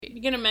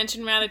You're gonna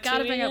mention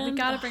Ratatouille? We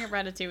gotta bring up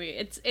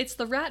Ratatouille. It's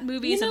the rat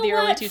movies of the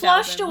early 2000s.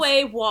 Flushed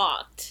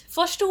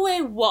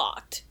Away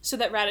walked so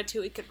that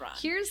Ratatouille could run.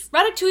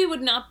 Ratatouille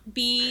would not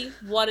be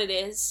what it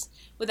is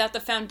without the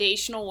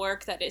foundational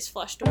work that is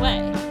Flushed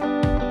Away.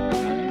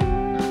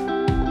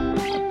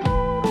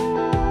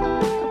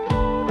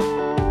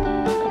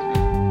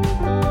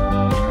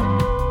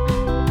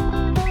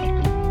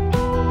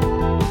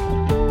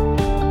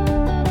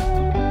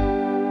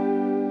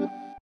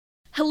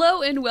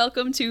 Hello and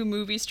welcome to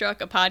Movie Struck,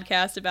 a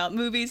podcast about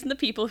movies and the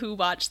people who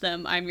watch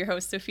them. I'm your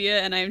host, Sophia,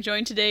 and I am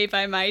joined today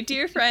by my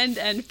dear friend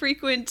and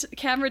frequent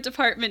camera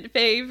department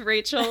fave,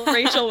 Rachel.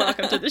 Rachel,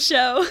 welcome to the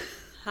show.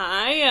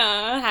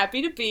 Hiya,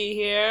 happy to be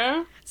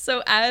here.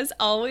 So as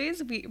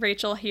always,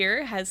 Rachel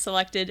here has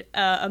selected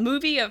a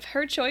movie of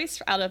her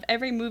choice out of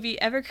every movie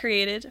ever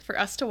created for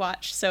us to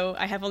watch. So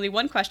I have only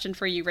one question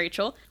for you,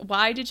 Rachel.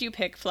 Why did you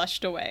pick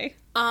Flushed Away?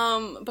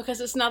 Because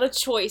it's not a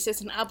choice,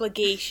 it's an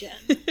obligation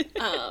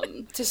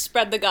to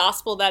spread the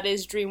gospel that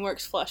is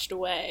DreamWorks Flushed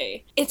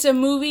Away. It's a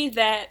movie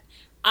that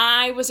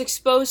I was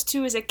exposed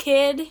to as a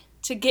kid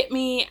to get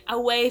me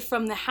away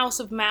from the House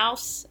of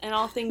Mouse and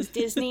all things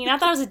Disney. And I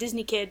thought I was a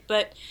Disney kid,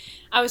 but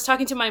I was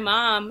talking to my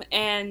mom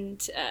and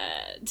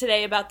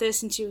today about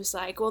this, and she was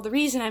like, well, the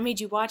reason I made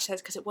you watch that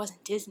is because it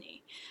wasn't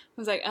Disney. I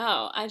was like,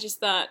 oh, I just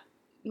thought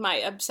my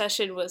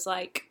obsession was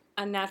like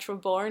a natural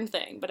born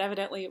thing, but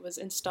evidently it was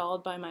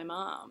installed by my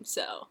mom.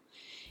 So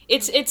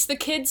it's the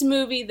kids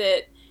movie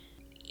that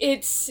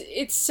it's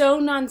so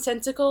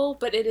nonsensical,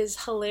 but it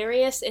is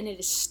hilarious and it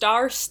is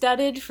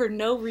star-studded for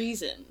no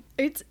reason.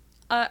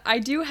 I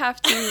do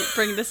have to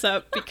bring this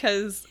up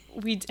because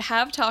we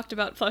have talked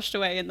about Flushed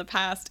Away in the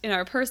past in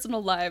our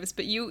personal lives,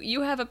 but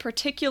you have a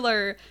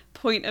particular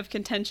point of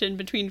contention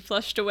between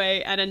Flushed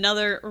Away and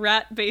another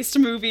rat-based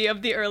movie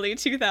of the early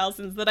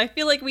 2000s that I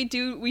feel like we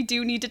do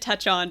need to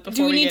touch on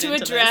before we get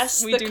into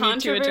this. We do need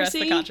to address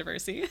the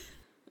controversy.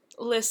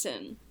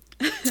 Listen,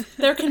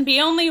 there can be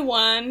only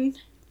one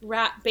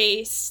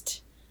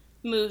rat-based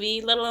movie,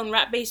 let alone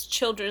rat-based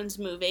children's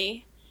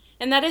movie,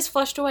 and that is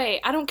Flushed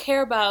Away. I don't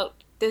care about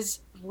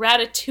this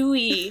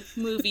Ratatouille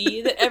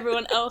movie that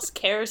everyone else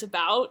cares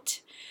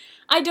about.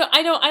 I don't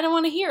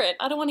want to hear it.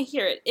 I don't want to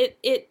hear it.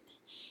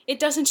 It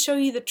doesn't show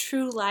you the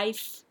true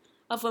life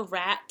of a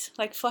rat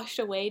like Flushed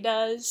Away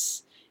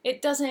does.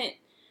 It doesn't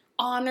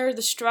honor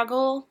the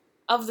struggle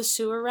of the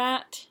sewer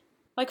rat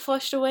like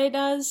Flushed Away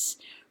does.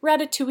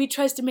 Ratatouille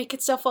tries to make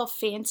itself all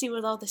fancy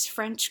with all this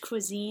French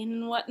cuisine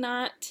and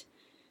whatnot.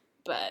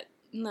 But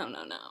no.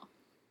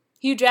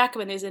 Hugh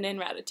Jackman isn't in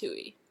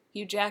Ratatouille.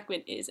 Hugh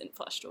Jackman is in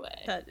Flushed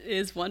Away. That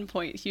is one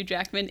point. Hugh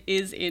Jackman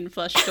is in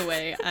Flushed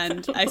Away.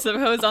 And I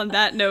suppose on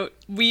that note,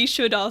 we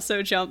should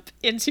also jump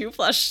into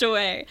Flushed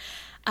Away.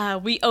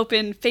 We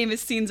open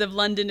famous scenes of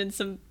London in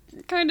some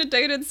kind of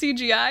dated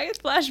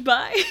CGI flash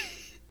by.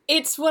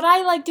 It's what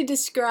I like to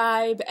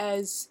describe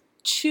as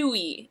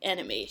chewy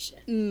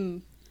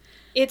animation.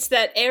 It's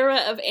that era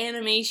of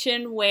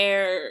animation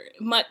where,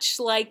 much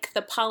like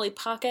the Polly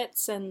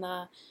Pockets and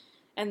the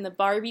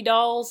Barbie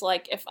dolls,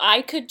 like, if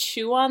I could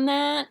chew on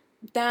that,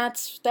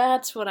 that's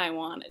what I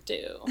want to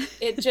do.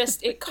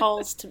 It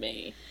calls to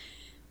me.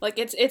 Like,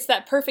 it's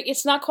that perfect,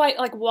 it's not quite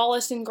like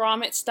Wallace and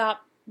Gromit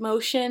stop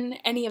motion,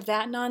 any of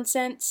that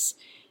nonsense.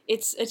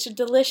 It's a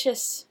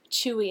delicious,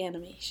 chewy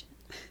animation.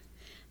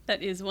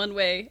 That is one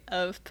way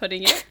of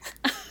putting it.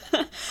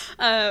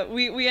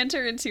 We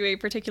enter into a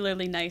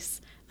particularly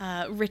nice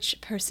rich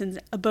person's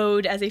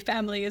abode as a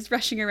family is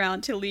rushing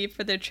around to leave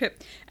for their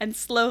trip, and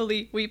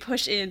slowly we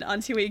push in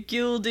onto a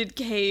gilded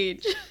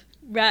cage.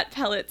 Rat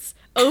pellets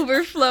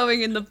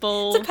overflowing in the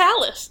bowl. It's a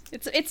palace.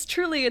 It's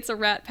truly a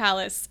rat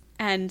palace,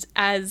 and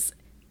as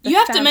you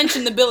have to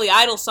mention the Billy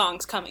Idol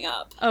songs coming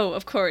up. Oh,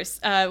 of course.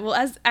 Well,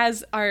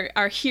 as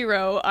our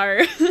hero,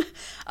 our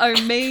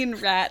main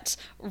rat,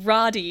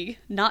 Roddy,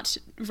 not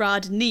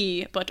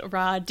Rodney, but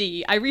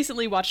Roddy. I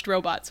recently watched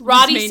Robots.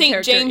 Roddy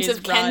St. James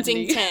of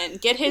Kensington.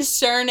 Get his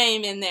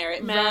surname in there.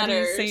 It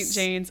matters. Roddy St.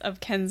 James of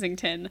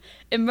Kensington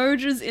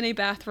emerges in a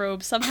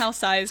bathrobe somehow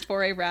sized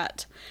for a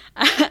rat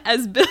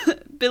as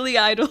Billy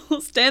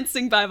Idol's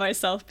Dancing by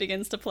Myself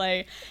begins to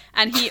play,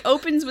 and he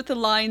opens with a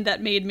line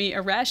that made me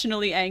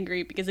irrationally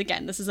angry because,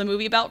 again, this is a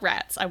movie about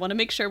rats. I want to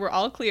make sure we're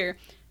all clear.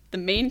 The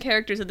main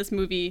characters of this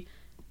movie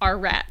are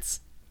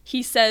rats.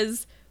 He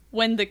says,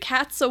 when the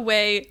cat's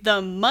away,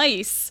 the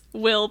mice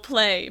will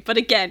play. But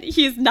again,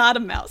 he's not a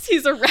mouse.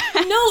 He's a rat.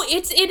 No,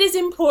 it is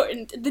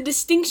important. The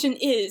distinction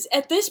is,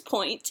 at this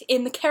point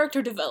in the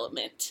character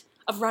development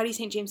of Roddy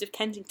St. James of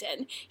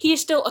Kensington, he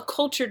is still a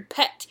cultured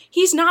pet.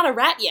 He's not a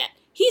rat yet.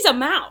 He's a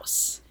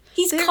mouse.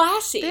 He's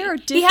classy. There are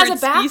different He has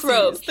a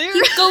bathrobe.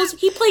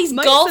 He plays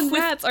golf with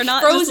rats are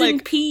not frozen just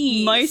like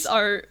peas. Mice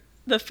are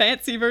the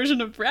fancy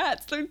version of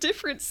rats. They're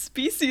different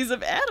species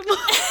of animals.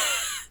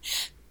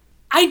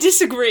 I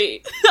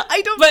disagree.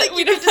 I don't but think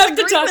we don't have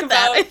to talk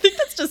about. I think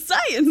that's just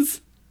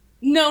science.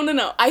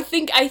 No. I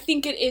think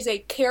it is a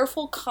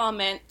careful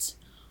comment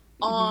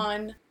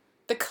on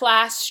the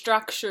class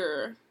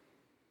structure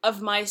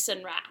of mice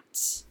and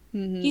rats.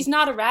 Mm-hmm. He's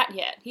not a rat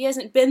yet. He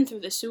hasn't been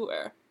through the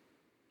sewer.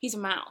 He's a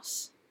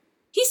mouse.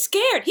 He's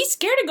scared. He's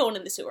scared of going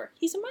in the sewer.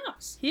 He's a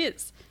mouse. He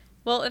is.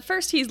 Well, at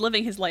first he's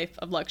living his life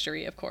of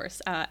luxury, of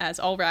course, as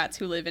all rats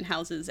who live in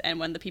houses and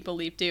when the people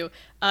leave do.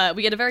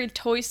 We get a very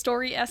Toy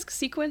Story-esque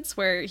sequence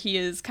where he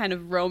is kind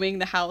of roaming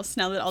the house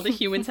now that all the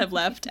humans have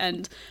left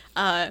and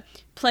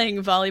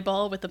playing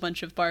volleyball with a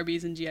bunch of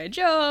Barbies and G.I.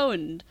 Joe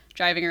and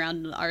driving around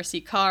in an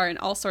RC car and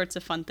all sorts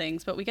of fun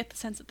things. But we get the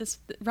sense that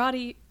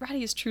Roddy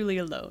is truly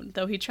alone,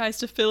 though he tries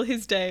to fill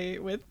his day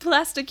with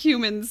plastic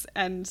humans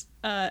and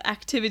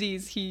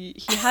activities. He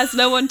has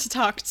no one to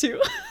talk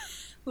to.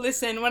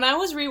 Listen, when I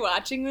was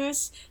rewatching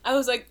this, I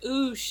was like,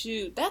 ooh,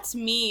 shoot, that's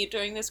me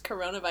during this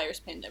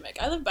coronavirus pandemic.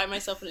 I live by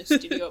myself in a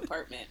studio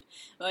apartment.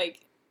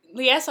 Like,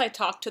 yes, I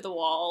talk to the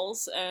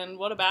walls, and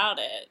what about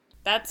it?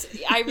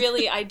 I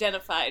really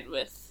identified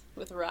with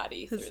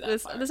Roddy through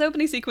that part. This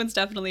opening sequence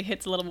definitely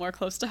hits a little more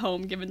close to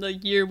home, given the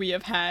year we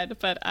have had,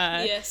 but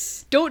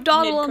yes, don't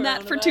dawdle on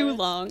that for too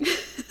long,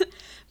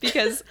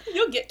 because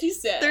you'll get too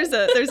sad.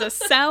 There's a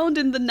sound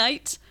in the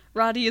night.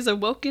 Roddy is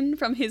awoken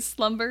from his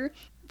slumber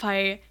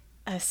by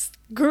a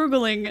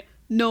gurgling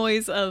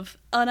noise of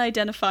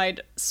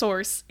unidentified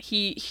source.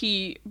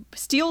 He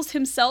steals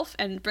himself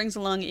and brings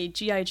along a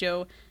G.I.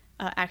 Joe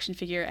action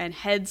figure and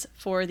heads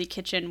for the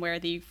kitchen where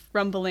the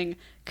rumbling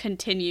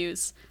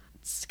continues,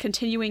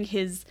 continuing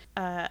his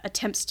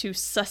attempts to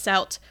suss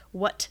out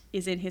what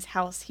is in his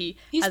house. He's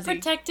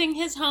protecting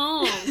his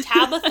home.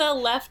 Tabitha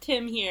left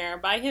him here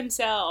by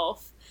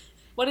himself.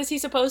 What is he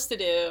supposed to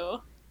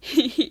do?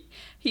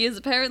 He is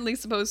apparently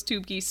supposed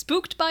to be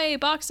spooked by a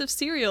box of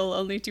cereal,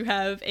 only to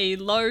have a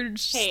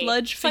large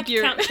sludge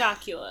figure. Like Count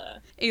Chocula.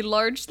 A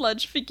large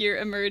sludge figure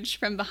emerge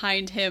from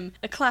behind him.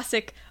 A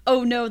classic,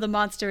 oh no, the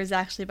monster is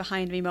actually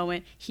behind me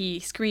moment. He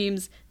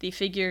screams, the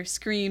figure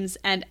screams,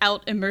 and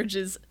out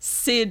emerges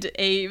Sid,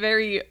 a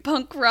very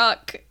punk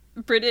rock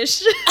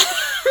British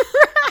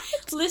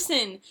rat.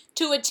 Listen,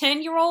 to a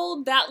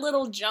 10-year-old, that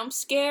little jump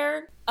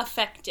scare,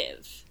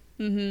 effective.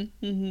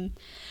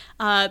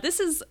 This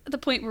is the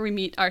point where we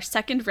meet our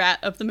second rat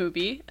of the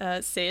movie,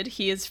 Sid.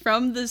 He is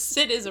from the...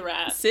 Sid is a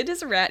rat. Sid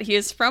is a rat. He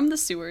is from the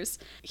sewers.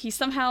 He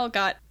somehow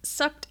got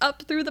sucked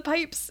up through the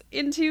pipes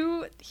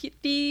into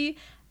the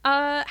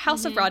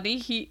house of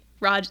Rodney.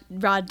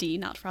 Rodney,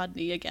 not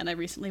Rodney. Again, I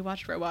recently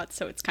watched Robots,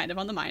 so it's kind of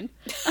on the mind.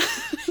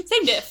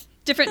 Same diff.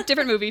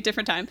 Different movie,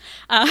 different time.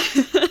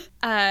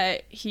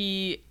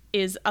 He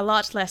is a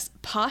lot less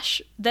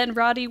posh than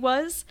Roddy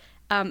was.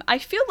 I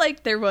feel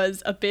like there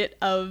was a bit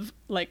of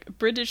like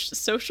British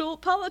social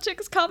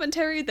politics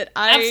commentary that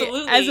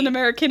I, as an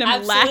American,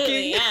 am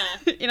lacking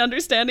in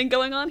understanding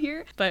going on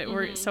here. But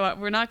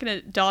we're not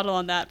going to dawdle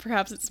on that.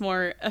 Perhaps it's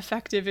more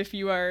effective if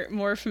you are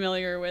more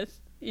familiar with,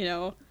 you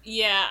know.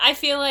 Yeah, I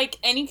feel like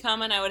any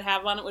comment I would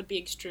have on it would be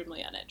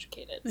extremely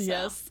uneducated. So.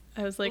 Yes,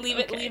 I was like, leave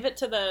it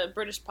to the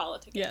British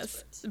politics.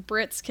 Yes, experts.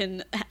 Brits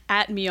can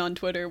at me on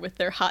Twitter with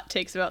their hot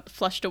takes about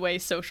flushed away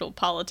social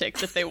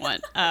politics if they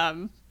want.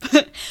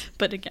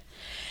 But again,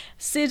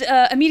 Sid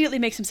immediately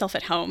makes himself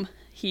at home.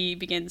 He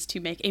begins to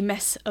make a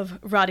mess of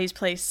Roddy's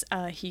place.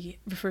 He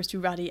refers to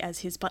Roddy as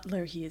his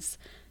butler. He is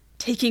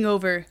taking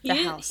over the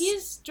house. He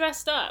is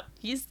dressed up.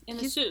 He's in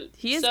a suit.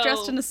 He is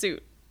dressed in a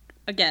suit.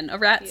 Again, a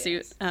rat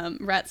suit.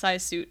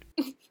 Rat-sized suit.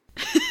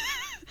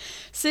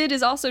 Sid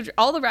is also...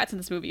 All the rats in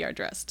this movie are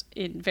dressed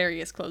in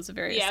various clothes of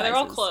various sizes. Yeah, they're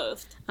all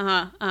clothed.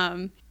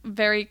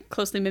 Very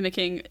closely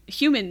mimicking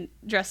human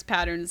dress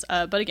patterns,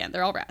 but again,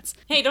 they're all rats.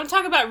 Hey, don't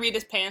talk about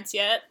Rita's pants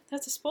yet.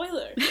 That's a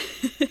spoiler.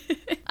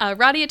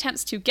 Roddy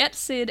attempts to get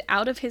Sid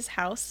out of his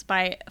house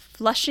by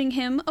flushing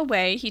him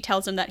away. He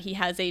tells him that he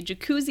has a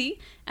jacuzzi,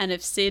 and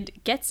if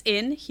Sid gets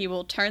in, he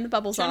will turn the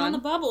bubbles on. Turn on the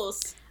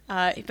bubbles.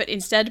 But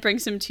instead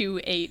brings him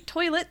to a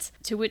toilet,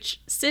 to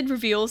which Sid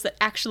reveals that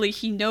actually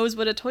he knows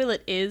what a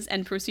toilet is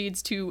and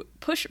proceeds to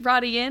push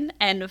Roddy in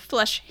and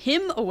flush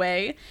him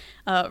away.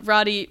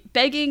 Roddy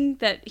begging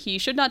that he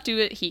should not do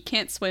it. He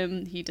can't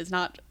swim. He will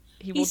drown.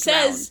 He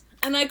says,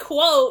 and I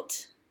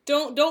quote,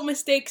 don't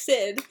mistake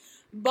Sid,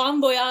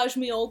 bon voyage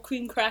me old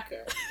cream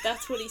cracker.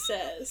 That's what he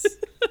says.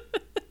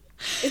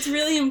 It's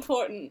really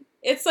important.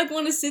 It's like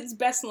one of Sid's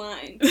best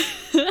lines.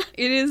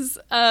 It is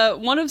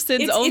one of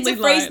Sid's only lines. It's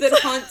a phrase that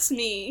haunts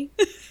me.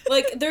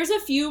 Like, there's a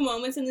few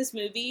moments in this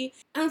movie.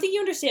 I don't think you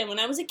understand. When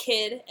I was a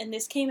kid and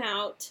this came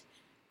out,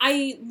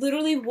 I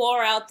literally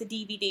wore out the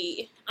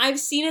DVD. I've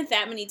seen it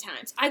that many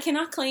times. I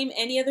cannot claim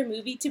any other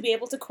movie to be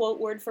able to quote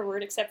word for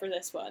word except for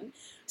this one.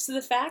 So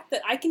the fact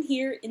that I can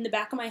hear in the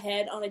back of my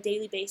head on a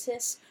daily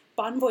basis,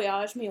 bon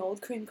voyage, me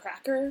old cream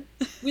cracker,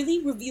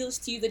 really reveals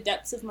to you the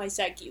depths of my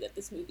psyche that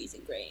this movie's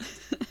ingrained.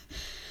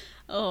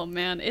 Oh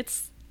man,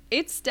 it's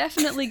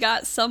definitely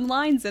got some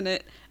lines in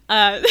it.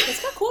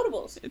 It's got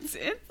quotables. It's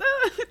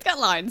got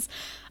lines.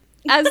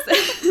 As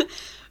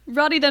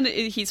Roddy then,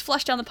 he's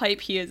flushed down the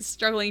pipe. He is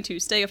struggling to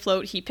stay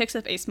afloat. He picks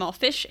up a small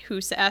fish who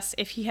asks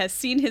if he has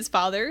seen his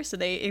father. So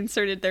they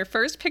inserted their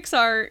first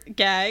Pixar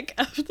gag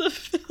of the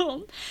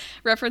film,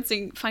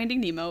 referencing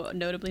Finding Nemo,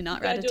 notably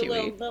not Ratatouille. Do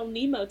a little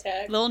Nemo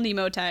tag. Little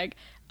Nemo tag.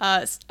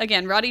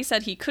 Again, Roddy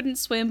said he couldn't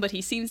swim, but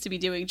he seems to be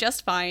doing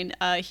just fine.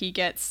 He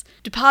gets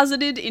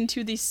deposited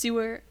into the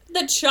sewer.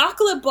 The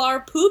chocolate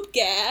bar poop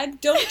gag.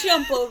 Don't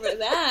jump over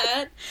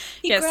that.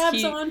 He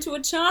grabs onto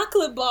a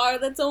chocolate bar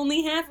that's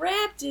only half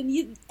wrapped,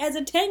 and as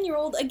a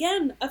 10-year-old,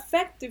 again,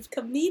 effective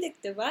comedic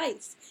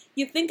device.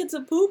 You think it's a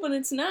poop, and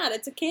it's not.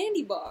 It's a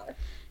candy bar.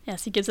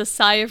 Yes, he gives a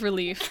sigh of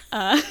relief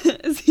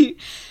as he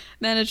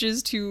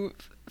manages to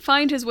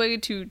find his way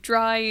to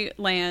dry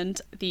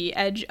land, the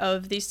edge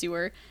of the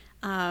sewer,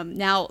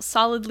 now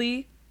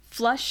solidly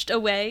flushed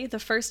away, the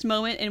first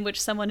moment in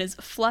which someone is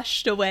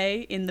flushed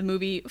away in the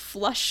movie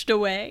Flushed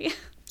Away.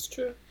 It's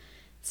true.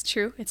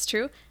 It's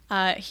true.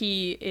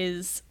 He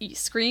is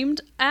screamed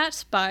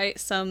at by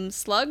some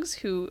slugs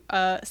who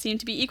seem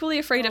to be equally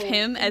afraid of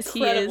him as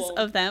he is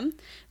of them.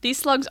 These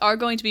slugs are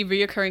going to be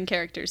reoccurring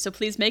characters, so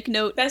please make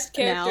note. Best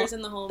characters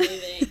in the whole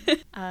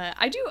movie.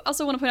 I do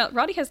also want to point out,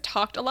 Roddy has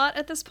talked a lot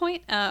at this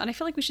point, and I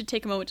feel like we should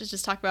take a moment to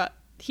just talk about,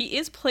 he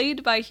is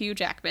played by Hugh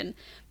Jackman,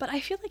 but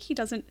I feel like he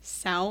doesn't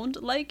sound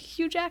like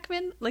Hugh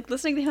Jackman. Like,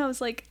 listening to him, I was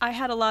like, I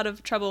had a lot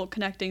of trouble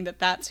connecting that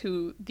that's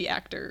who the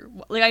actor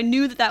was. Like, I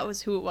knew that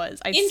was who it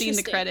was. I'd seen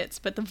the credits,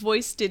 but the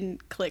voice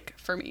didn't click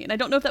for me. And I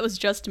don't know if that was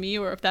just me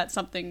or if that's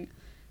something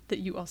that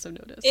you also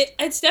noticed.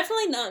 It's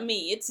definitely not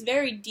me. It's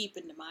very deep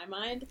into my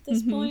mind at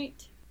this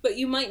point. But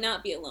you might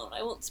not be alone.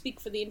 I won't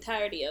speak for the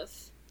entirety of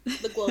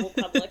the global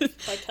public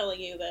by telling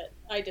you that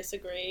I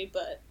disagree,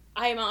 but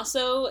I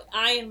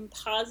am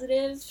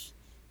positive,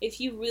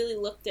 if you really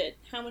looked at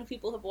how many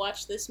people have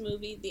watched this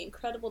movie, the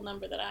incredible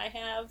number that I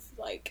have,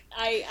 like,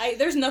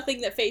 there's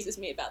nothing that phases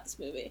me about this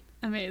movie.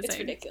 Amazing. It's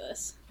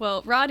ridiculous.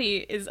 Well,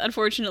 Roddy is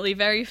unfortunately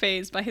very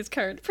fazed by his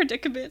current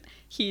predicament.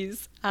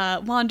 He's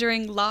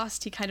wandering,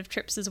 lost. He kind of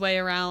trips his way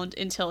around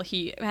until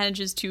he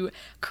manages to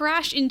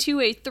crash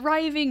into a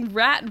thriving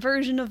rat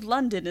version of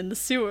London in the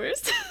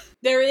sewers.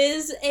 There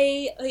is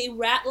a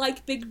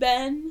rat-like Big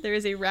Ben. There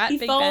is a rat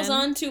Big Ben. He falls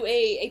onto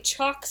a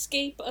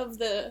chalkscape of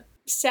the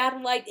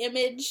satellite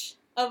image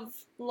of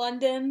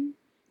London.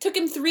 Took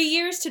him 3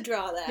 years to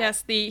draw that.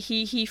 Yes,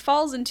 he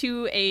falls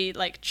into a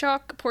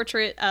chalk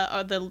portrait.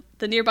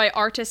 The nearby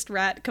artist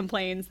rat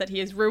complains that he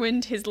has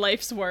ruined his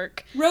life's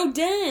work.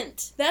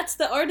 Rodent. That's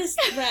the artist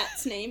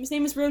rat's name. His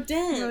name is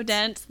Rodent.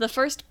 Rodent.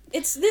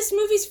 This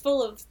movie's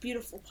full of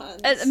beautiful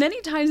puns.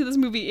 Many times in this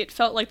movie, it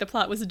felt like the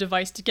plot was a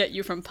device to get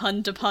you from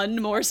pun to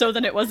pun, more so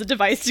than it was a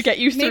device to get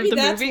you through the movie.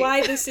 Maybe that's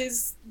why this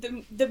is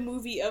the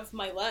movie of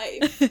my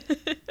life.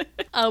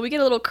 We get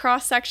a little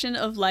cross-section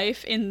of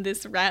life in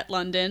this rat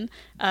London.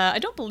 I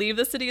don't believe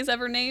the city is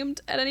ever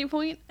named at any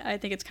point. I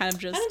think it's kind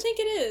of just... I don't think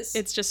it is.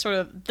 It's just sort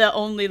of the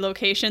only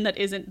location that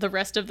isn't the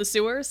rest of the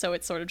sewer, so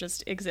it sort of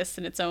just exists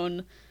in its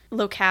own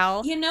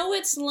locale. You know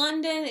it's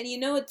London, and you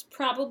know it's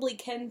probably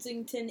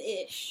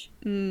Kensington-ish.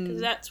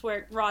 Because that's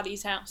where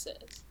Roddy's house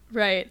is.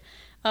 Right.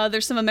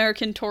 There's some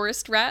American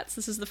tourist rats.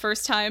 This is the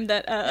first time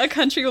that a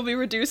country will be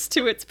reduced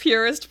to its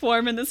purest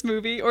form in this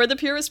movie, or the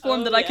purest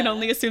form I can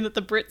only assume that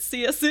the Brits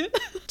see us in.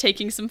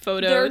 Taking some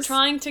photos. They're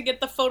trying to get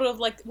the photo of,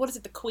 what is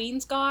it, the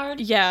Queen's Guard?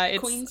 Yeah, it's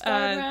Queen's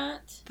Guard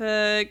rat?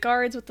 The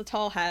guards with the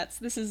tall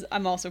hats.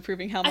 I'm also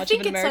proving how much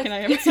of an American I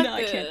am right now.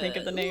 I can't think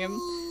of the name.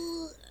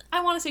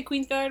 I want to say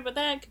Queen's Guard, but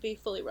that could be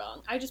fully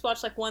wrong. I just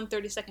watched one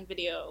 30-second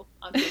video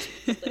on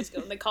Facebook a couple days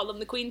ago, and they called them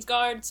the Queen's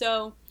Guard,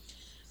 so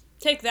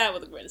take that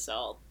with a grain of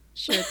salt.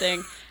 Sure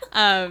thing.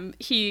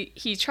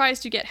 He tries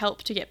to get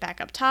help to get back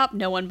up top.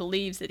 No one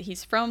believes that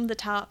he's from the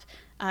top,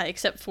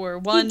 except for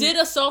one. He did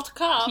assault a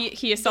cop.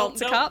 He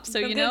assaults a cop, so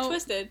you know.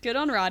 Good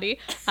on Roddy.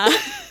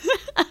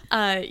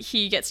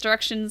 He gets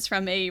directions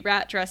from a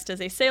rat dressed as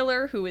a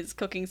sailor who is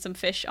cooking some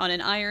fish on an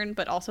iron,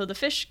 but also the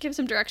fish gives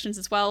him directions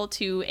as well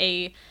to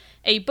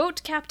a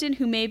boat captain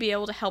who may be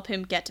able to help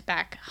him get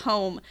back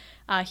home.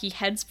 He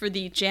heads for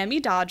the Jammy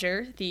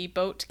Dodger, the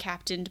boat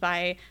captained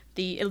by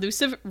the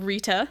elusive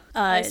Rita.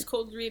 Ice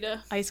Cold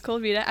Rita. Ice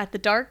Cold Rita at the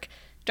dark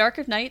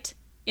of night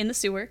in the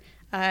sewer.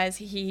 As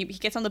he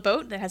gets on the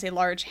boat that has a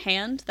large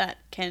hand that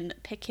can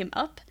pick him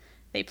up.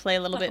 They play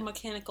a little bit... a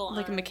mechanical arm.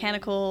 Like a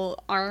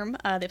mechanical arm.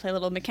 They play a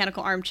little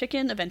mechanical arm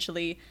chicken.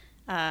 Eventually,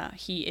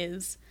 he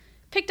is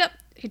picked up.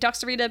 He talks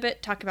to Rita a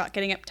bit, talk about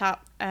getting up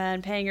top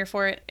and paying her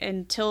for it,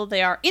 until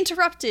they are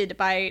interrupted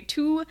by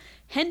two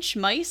hench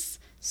mice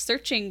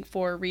searching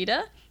for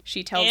Rita.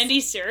 She tells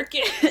Andy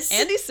Serkis.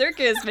 Andy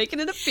Serkis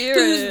making an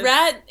appearance.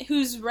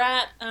 Whose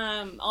rat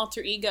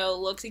alter ego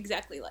looks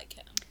exactly like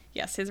him.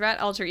 Yes, his rat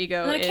alter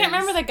ego I can't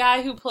remember the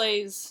guy who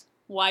plays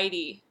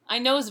Whitey. I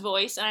know his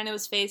voice and I know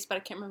his face, but I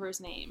can't remember his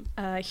name.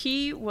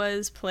 He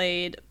was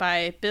played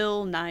by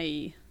Bill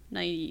Nighy.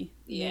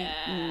 Yeah.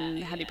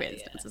 How do you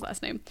pronounce his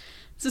last name?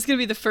 This is going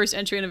to be the first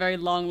entry in a very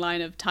long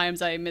line of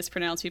times I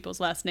mispronounce people's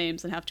last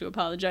names and have to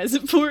apologize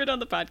for it on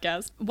the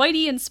podcast.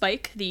 Whitey and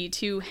Spike, the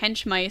two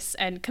hench mice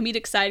and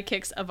comedic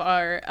sidekicks of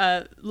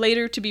our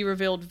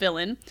later-to-be-revealed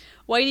villain.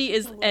 Whitey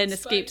is an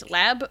escaped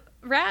lab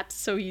rat,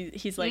 so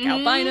he's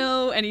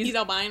albino, and he's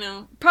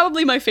albino.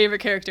 Probably my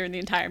favorite character in the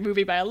entire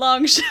movie by a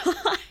long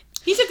shot.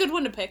 He's a good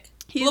one to pick.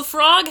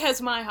 LaFrog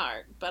has my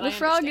heart, but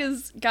LaFrog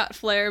has got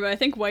flair, but I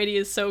think Whitey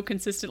is so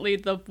consistently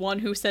the one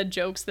who said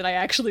jokes that I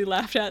actually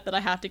laughed at that I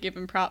have to give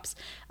him props.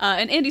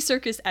 And Andy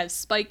Serkis as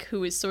Spike,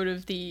 who is sort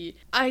of the...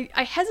 I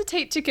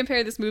hesitate to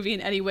compare this movie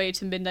in any way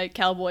to Midnight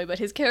Cowboy, but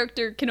his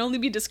character can only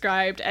be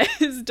described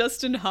as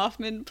Dustin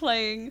Hoffman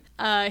playing.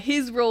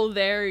 His role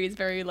there is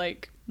very,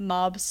 like,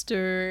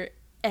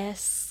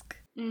 mobster-esque.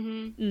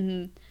 Mm-hmm.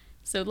 Mm-hmm.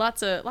 So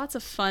lots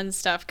of fun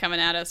stuff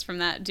coming at us from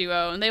that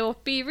duo, and they will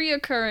be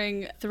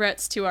reoccurring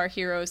threats to our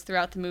heroes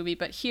throughout the movie,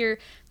 but here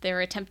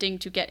they're attempting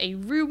to get a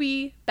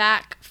ruby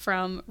back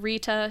from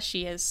Rita.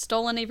 She has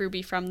stolen a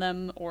ruby from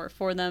them, or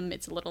for them.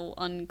 It's a little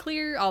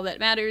unclear. All that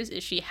matters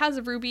is she has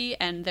a ruby,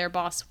 and their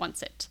boss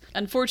wants it.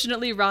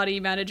 Unfortunately, Roddy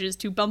manages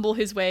to bumble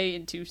his way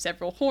into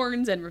several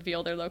horns and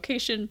reveal their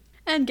location,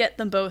 and get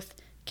them both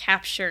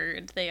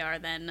captured. They are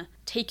then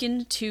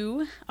taken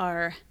to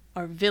our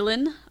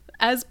villain,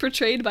 as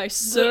portrayed by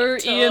Sir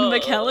Ian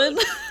McKellen.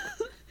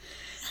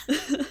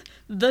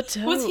 The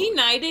Toad. Was he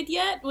knighted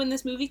yet when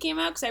this movie came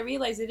out? Because I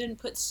realized they didn't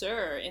put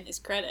Sir in his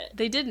credit.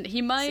 They didn't.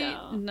 He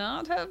might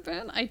not have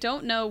been. I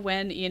don't know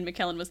when Ian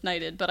McKellen was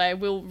knighted, but I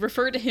will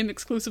refer to him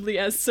exclusively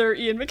as Sir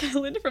Ian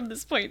McKellen from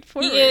this point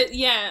forward.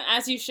 Yeah,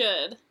 as you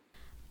should.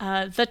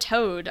 The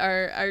Toad,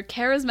 our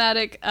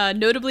charismatic,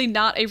 notably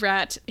not a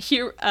rat,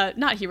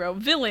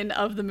 villain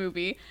of the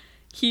movie.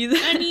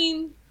 I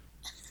mean...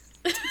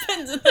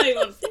 Depends on how you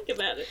want to think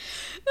about it.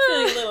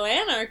 Feeling a little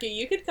anarchy,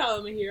 you could call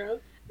him a hero.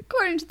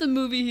 According to the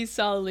movie, he's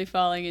solidly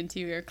falling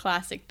into your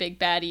classic big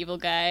bad evil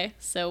guy,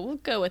 so we'll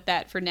go with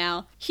that for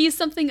now. He's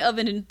something of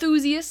an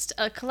enthusiast,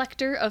 a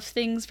collector of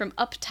things from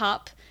up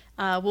top.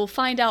 We'll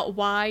find out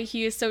why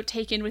he is so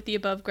taken with the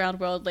above ground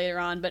world later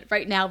on, but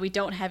right now we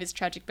don't have his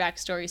tragic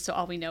backstory, so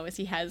all we know is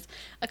he has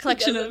a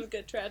collection of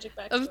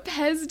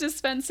Pez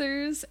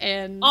dispensers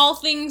and... all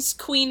things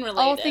Queen related.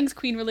 All things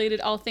Queen related,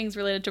 all things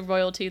related to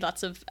royalty,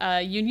 lots of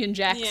Union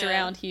Jacks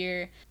around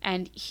here,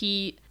 and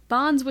he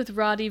bonds with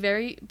Roddy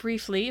very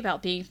briefly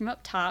about being from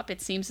up top.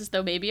 It seems as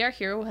though maybe our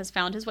hero has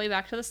found his way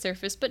back to the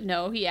surface, but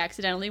no, he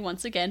accidentally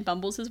once again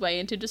bumbles his way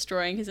into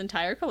destroying his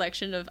entire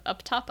collection of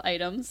up top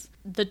items.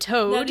 The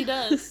Toad, that he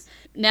does.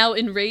 Now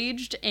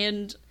enraged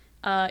and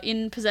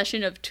in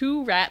possession of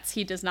 2 rats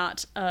he does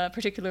not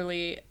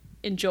particularly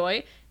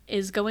enjoy,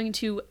 is going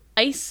to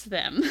ice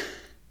them.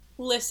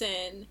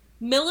 Listen,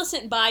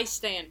 Millicent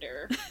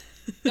Bystander.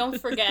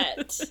 Don't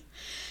forget.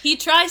 He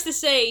tries to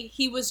say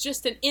he was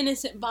just an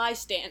innocent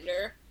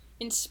bystander,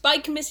 and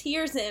Spike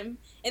mishears him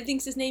and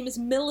thinks his name is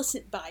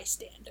Millicent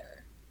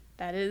Bystander.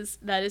 That is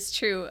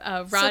true.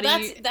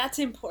 Roddy, so that's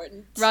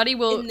important. Roddy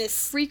will in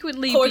this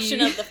frequently portion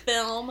be of the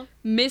film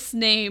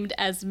misnamed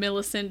as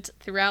Millicent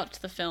throughout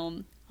the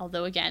film.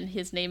 Although again,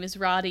 his name is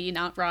Roddy,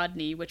 not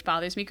Rodney, which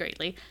bothers me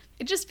greatly.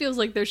 It just feels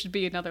like there should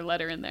be another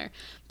letter in there.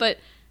 But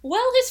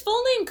his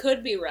full name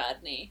could be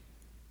Rodney.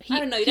 I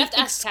don't know. You'd have to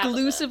ask Tabitha.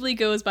 Exclusively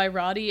goes by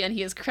Roddy, and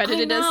he is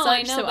credited as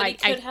such. So I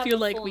feel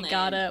like we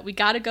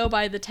gotta go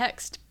by the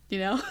text. You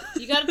know.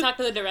 You gotta talk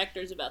to the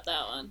directors about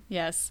that one.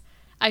 Yes,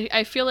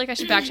 I feel like I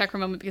should backtrack for a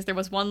moment because there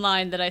was one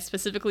line that I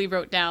specifically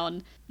wrote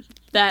down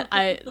that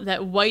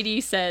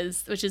Whitey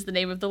says, which is the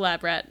name of the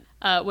lab rat.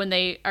 When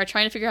they are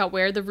trying to figure out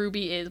where the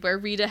ruby is, where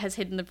Rita has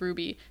hidden the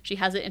ruby, she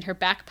has it in her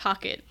back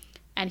pocket,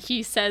 and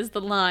he says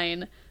the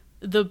line,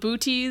 "The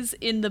booty's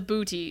in the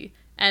booty."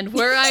 And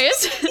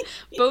whereas,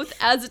 both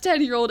as a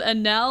 10-year-old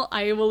and now,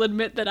 I will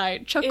admit that I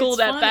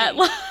chuckled at that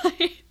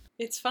line.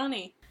 It's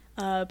funny.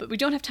 But we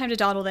don't have time to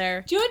dawdle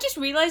there. Do you know what I just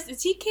realized?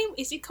 Is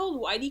he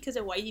called Whitey because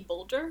of Whitey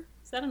Bulger?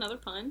 Is that another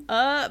pun?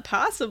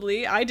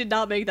 Possibly. I did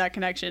not make that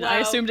connection. Wow. I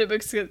assumed it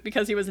was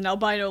because he was an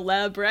albino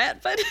lab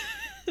rat, but...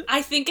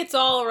 I think it's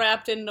all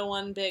wrapped into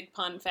one big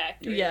pun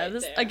factory. Yeah,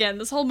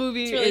 this whole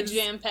movie really is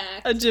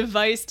jam-packed. A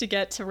device to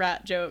get to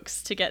rat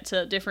jokes, to get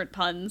to different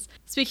puns.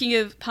 Speaking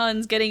of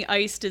puns, getting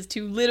iced is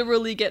to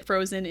literally get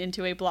frozen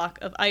into a block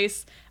of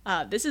ice.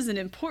 This is an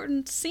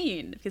important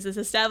scene because this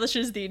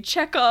establishes the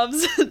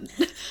Chekhov's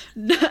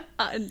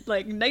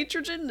like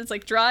nitrogen. It's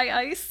like dry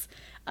ice.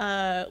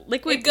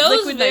 Liquid. It goes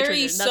liquid very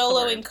nitrogen,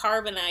 Solo and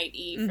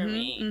Carbonite-y for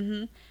me.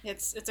 Mm-hmm.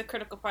 It's a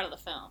critical part of the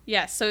film.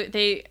 Yeah, so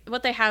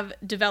what they have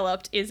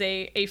developed is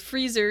a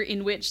freezer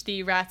in which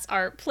the rats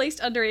are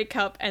placed under a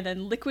cup and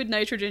then liquid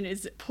nitrogen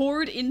is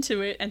poured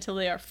into it until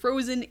they are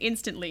frozen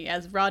instantly,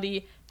 as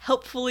Roddy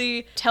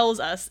helpfully tells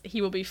us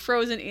he will be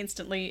frozen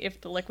instantly if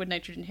the liquid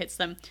nitrogen hits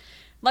them.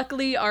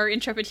 Luckily, our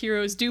intrepid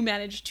heroes do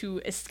manage to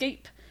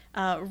escape,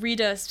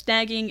 Rita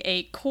snagging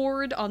a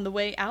cord on the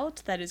way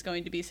out that is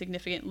going to be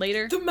significant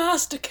later. The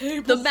master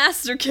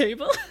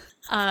cable!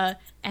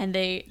 And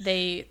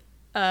they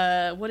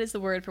what is the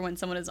word for when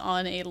someone is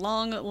on a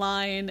long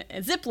line,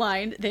 a zip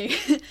line? They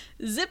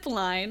zip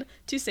line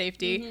to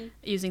safety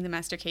using the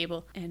master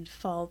cable and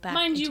fall back.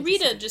 Mind you,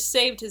 Rita just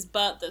saved his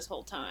butt this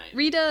whole time.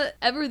 Rita,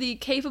 ever the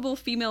capable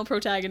female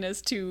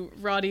protagonist to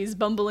Roddy's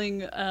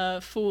bumbling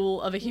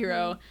fool of a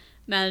hero,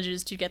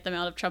 manages to get them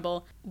out of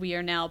trouble. We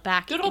are now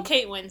back. Good old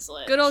Kate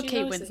Winslet. Good old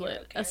Kate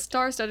Winslet. A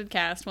star-studded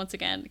cast, once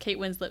again. Kate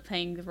Winslet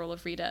playing the role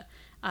of Rita.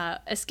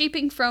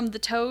 Escaping from the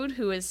Toad,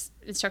 who has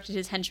instructed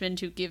his henchmen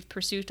to give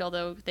pursuit,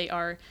 although they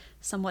are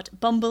somewhat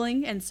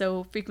bumbling, and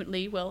so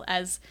frequently, well,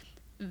 as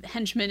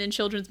henchmen in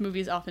children's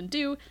movies often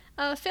do,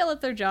 fail at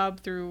their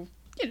job through,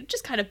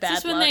 just kind of bad luck.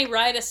 Is this when they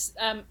ride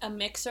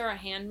a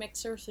hand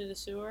mixer through the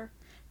sewer?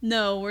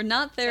 No, we're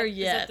not there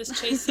yet. Is that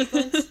this chase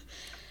sequence?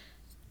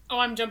 Oh,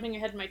 I'm jumping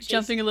ahead in my chase.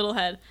 Jumping a little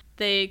ahead.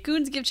 The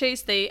goons give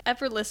chase. They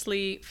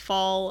effortlessly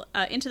fall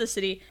into the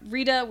city.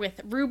 Rita, with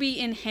Ruby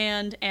in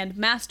hand and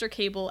Master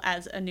Cable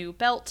as a new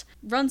belt,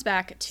 runs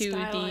back to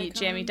the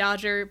Jammy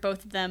Dodger.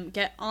 Both of them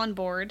get on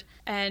board.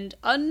 And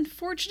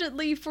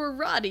unfortunately for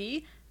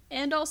Roddy,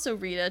 and also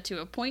Rita to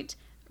a point,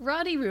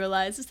 Roddy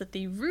realizes that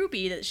the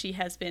ruby that she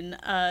has been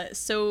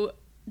so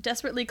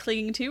desperately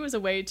clinging to as a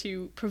way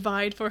to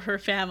provide for her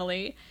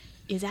family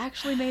is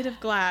actually made of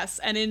glass,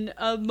 and in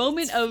a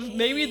moment of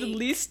maybe the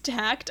least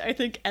tact I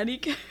think any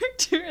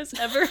character has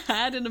ever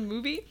had in a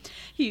movie,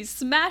 he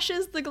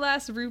smashes the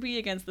glass ruby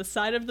against the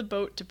side of the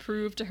boat to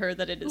prove to her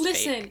that it is fake.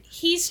 Listen,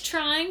 he's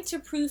trying to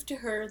prove to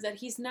her that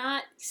he's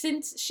not,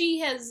 since she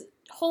has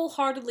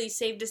wholeheartedly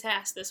saved his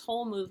ass this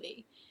whole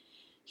movie,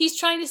 he's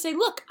trying to say,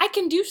 look, I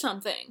can do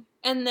something,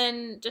 and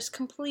then just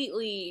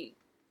completely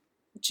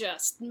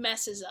just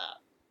messes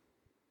up.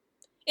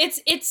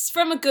 It's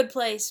from a good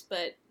place,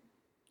 but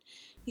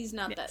he's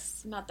not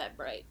that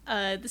bright.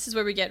 This is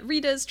where we get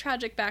Rita's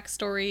tragic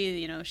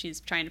backstory. She's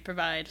trying to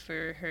provide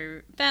for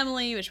her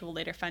family, which we'll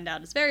later find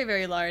out is very,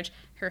 very large.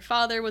 Her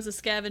father was a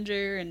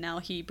scavenger, and now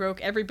he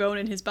broke every bone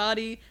in his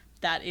body.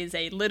 That is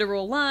a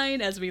literal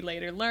line, as we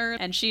later learn.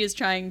 And she is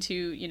trying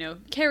to,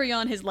 carry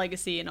on his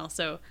legacy and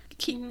also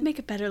make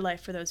a better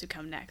life for those who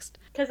come next.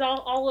 Because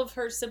all of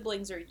her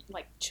siblings are,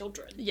 like,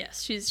 children.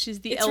 Yes, she's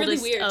the it's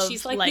eldest really weird. of,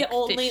 she's, like the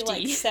only, 50.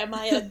 like,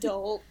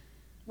 semi-adult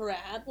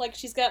rat. Like,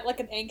 she's got, like,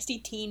 an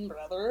angsty teen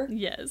brother.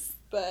 Yes.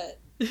 But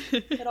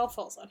it all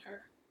falls on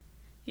her.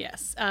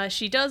 Yes.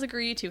 She does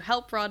agree to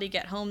help Roddy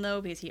get home,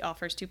 though, because he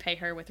offers to pay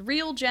her with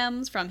real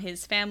gems from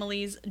his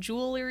family's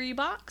jewelry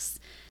box.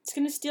 It's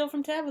gonna steal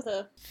from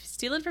Tabitha.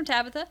 Stealing from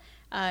Tabitha.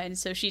 And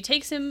so she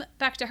takes him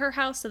back to her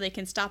house so they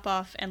can stop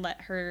off and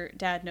let her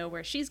dad know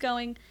where she's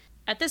going.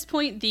 At this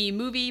point, the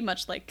movie,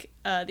 much like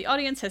the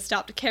audience, has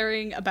stopped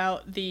caring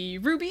about the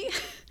ruby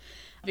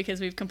because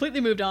we've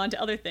completely moved on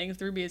to other things.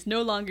 The ruby is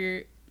no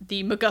longer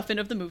the MacGuffin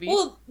of the movie.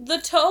 Well, the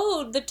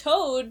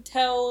toad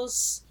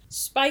tells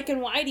Spike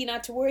and Whitey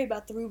not to worry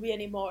about the ruby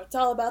anymore. It's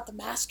all about the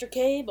Master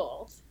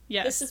Cable.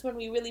 Yes. This is when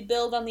we really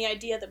build on the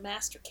idea of the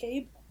Master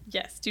Cable.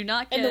 Yes, do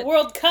not get... And the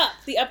World Cup,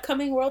 the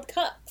upcoming World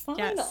Cup final.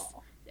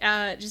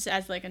 Yes. Just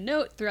as like a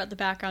note, throughout the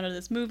background of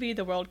this movie,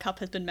 the World Cup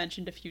has been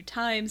mentioned a few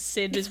times.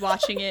 Sid is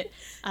watching it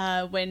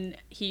when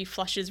he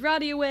flushes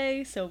Roddy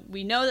away, so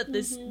we know that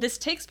this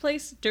takes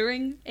place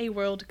during a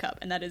World Cup,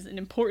 and that is an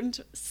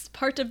important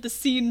part of the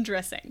scene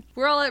dressing.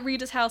 We're all at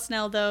Rita's house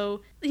now,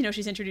 though.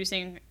 She's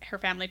introducing her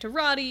family to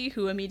Roddy,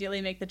 who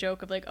immediately make the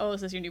joke of like, oh,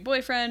 is this your new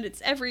boyfriend?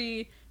 It's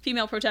every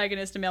female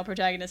protagonist and male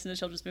protagonist in a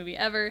children's movie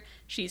ever.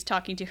 She's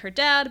talking to her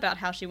dad about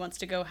how she wants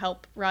to go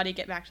help Roddy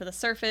get back to the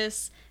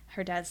surface.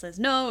 Her dad says,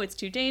 no, it's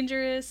too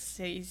dangerous.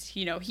 He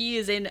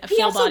is in a full body cast.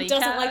 He also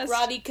doesn't like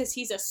Roddy because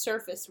he's a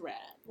surface rat.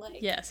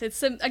 Yes, it's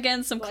some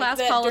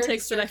class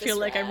politics that I feel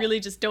like I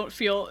really just don't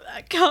feel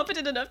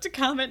competent enough to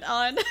comment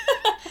on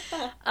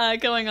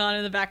going on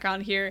in the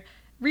background here.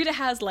 Rita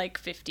has like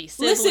 50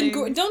 siblings.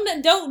 Listen,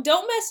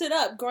 don't mess it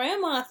up.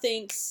 Grandma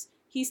thinks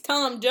he's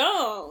Tom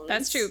Jones.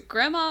 That's true.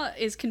 Grandma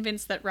is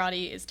convinced that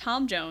Roddy is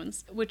Tom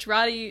Jones, which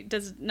Roddy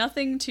does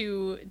nothing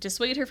to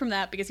dissuade her from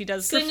that because he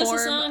does perform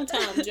us a song,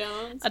 Tom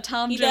Jones. a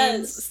Tom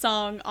Jones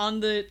song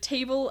on the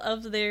table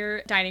of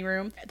their dining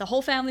room. The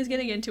whole family's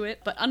getting into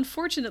it, but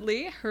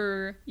unfortunately,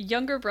 her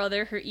younger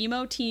brother, her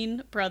emo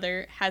teen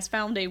brother, has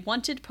found a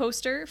wanted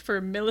poster for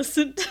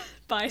Millicent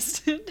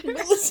Bystander.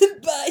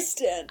 Millicent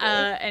Bystander.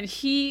 And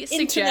he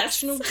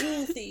suggests... International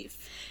jewel thief.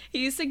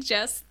 He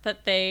suggests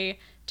that they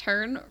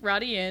turn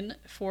Roddy in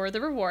for the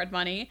reward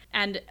money,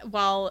 and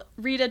while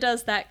Rita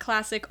does that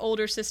classic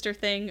older sister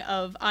thing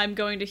of I'm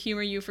going to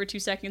humor you for 2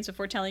 seconds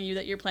before telling you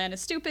that your plan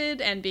is stupid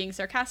and being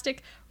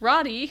sarcastic,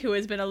 Roddy, who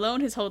has been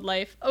alone his whole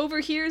life,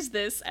 overhears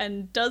this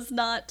and does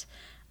not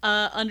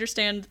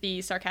understand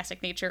the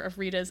sarcastic nature of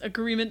Rita's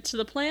agreement to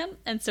the plan,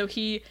 and so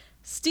he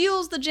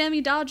steals the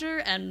Jammy Dodger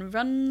and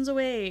runs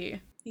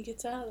away. He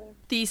gets out of there.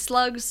 The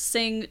slugs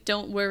sing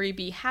Don't Worry,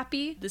 Be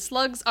Happy. The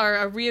slugs are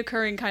a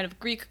reoccurring kind of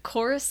Greek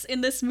chorus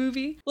in this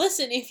movie.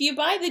 Listen, if you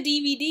buy the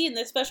DVD and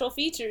the special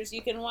features,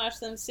 you can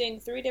watch them sing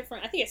 3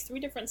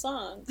 different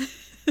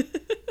songs.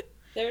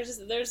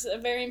 There's a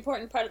very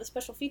important part of the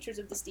special features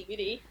of this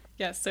DVD.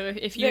 Yes, so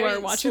if you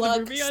are watching the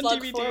movie on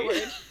DVD...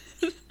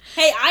 Forward.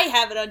 Hey, I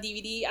have it on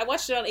DVD. I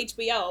watched it on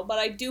HBO, but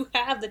I do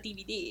have the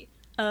DVD.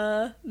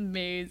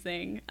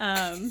 amazing.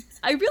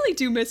 I really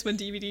do miss when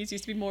DVDs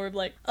used to be more of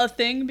like a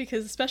thing,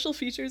 because special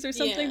features are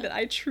something that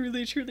I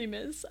truly, truly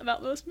miss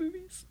about most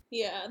movies.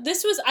 Yeah,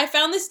 I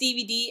found this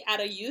DVD at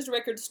a used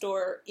record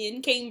store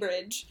in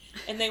Cambridge,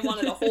 and they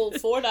wanted a whole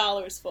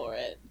 $4 for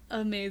it.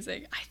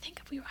 Amazing. I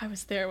think I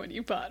was there when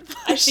you bought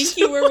Flushed. I think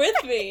you were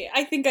with me.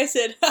 I think I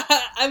said,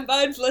 I'm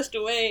buying Flushed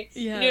Away.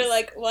 Yes. And you're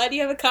like, why do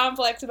you have a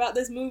complex about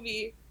this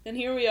movie? And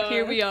here we are.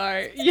 Here we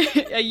are,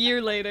 a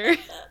year later.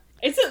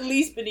 It's at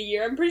least been a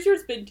year. I'm pretty sure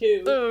it's been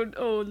 2.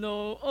 Oh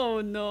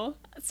no.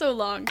 So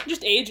long.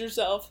 Just age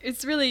yourself.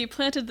 It's really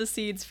planted the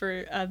seeds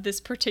for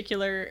this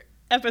particular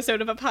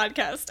episode of a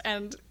podcast,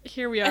 and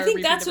here we are. I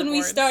think that's when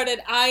we started.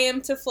 I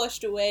am to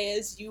Flushed Away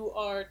as you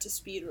are to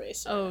Speed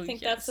Racer. I think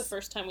that's the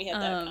first time we had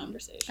that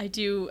conversation. I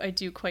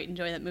do quite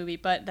enjoy that movie,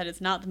 but that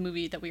is not the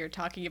movie that we are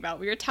talking about.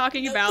 We are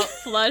talking about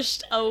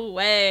Flushed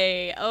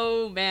Away.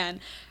 Oh man.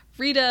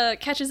 Rita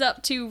catches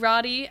up to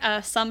Roddy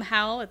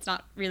somehow. It's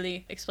not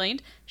really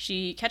explained.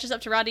 She catches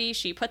up to Roddy.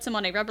 She puts him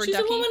on a rubber ducky. She's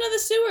a woman of the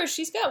sewer.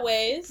 She's got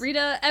ways.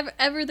 Rita,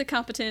 ever the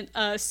competent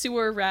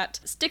sewer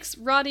rat, sticks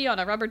Roddy on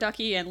a rubber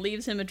ducky and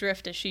leaves him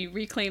adrift as she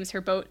reclaims her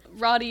boat.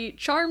 Roddy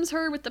charms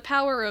her with the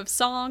power of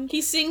song.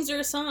 He sings her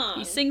a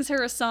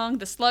song.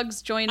 The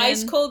slugs join in.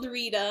 Ice cold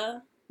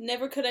Rita.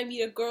 Never could I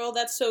meet a girl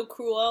that's so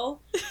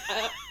cruel.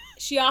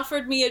 She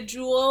offered me a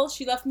jewel.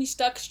 She left me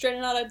stuck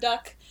straining out a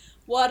duck.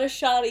 What a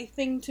shoddy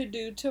thing to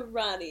do to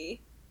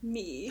Roddy.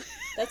 Me.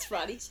 That's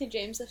Roddy St.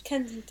 James of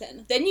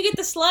Kensington. Then you get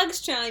the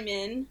slugs chime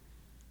in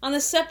on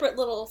a separate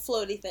little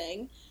floaty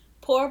thing.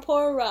 Poor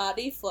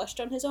Roddy, flushed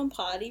on his own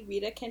potty.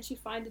 Rita, can't you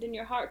find it in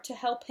your heart to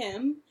help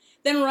him?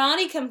 Then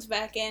Roddy comes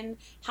back in.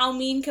 How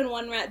mean can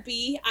one rat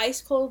be?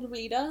 Ice cold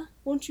Rita,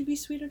 won't you be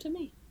sweeter to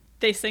me?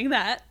 They sing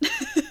that.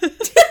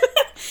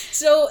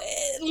 So,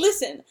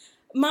 listen.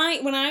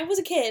 When I was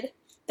a kid,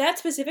 that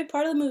specific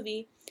part of the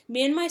movie,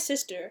 me and my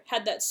sister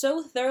had that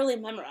so thoroughly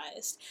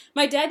memorized.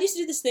 My dad used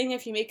to do this thing,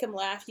 if you make him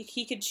laugh,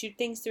 he could shoot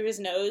things through his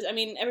nose. I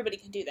mean, everybody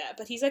can do that,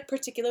 but he's, like,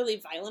 particularly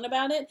violent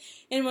about it.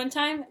 And one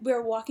time, we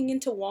were walking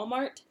into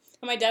Walmart,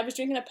 and my dad was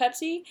drinking a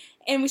Pepsi,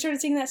 and we started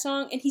singing that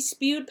song, and he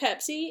spewed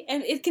Pepsi,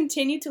 and it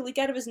continued to leak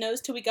out of his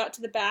nose till we got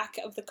to the back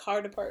of the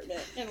car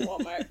department in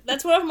Walmart.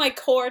 That's one of my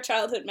core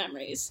childhood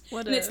memories,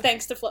 it's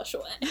thanks to Flush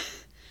Away.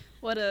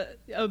 What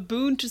a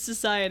boon to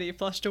society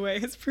Flushed Away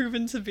has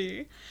proven to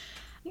be.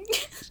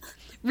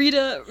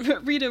 Rita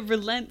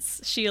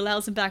relents. She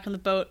allows him back on the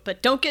boat,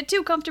 but don't get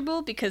too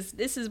comfortable, because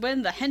this is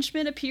when the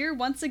henchmen appear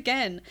once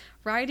again,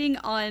 riding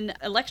on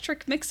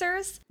electric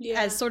mixers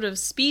as sort of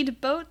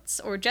speed boats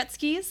or jet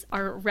skis.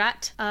 Our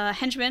rat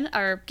henchmen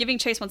are giving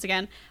chase once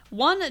again.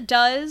 One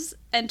does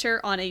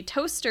enter on a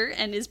toaster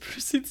and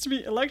proceeds to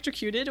be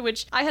electrocuted,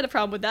 which I had a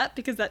problem with that,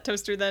 because that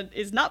toaster then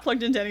is not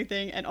plugged into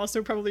anything and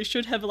also probably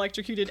should have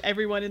electrocuted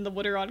everyone in the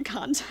water on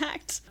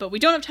contact. But we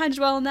don't have time to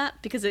dwell on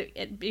that, because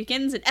it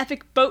begins an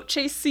epic boat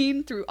chase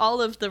scene through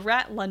all of the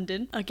rat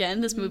London.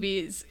 Again, this movie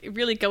is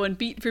really going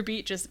beat for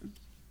beat, just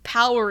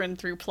powering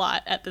through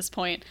plot at this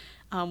point.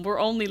 We're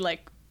only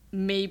like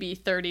maybe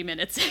 30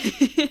 minutes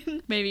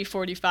in, maybe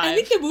 45. I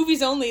think the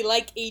movie's only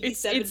like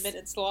 87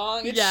 minutes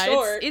long. It's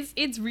short.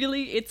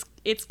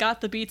 It's got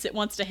the beats it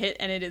wants to hit,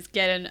 and it is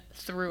getting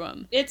through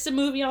them. It's a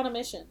movie on a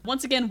mission.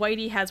 Once again,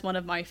 Whitey has one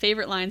of my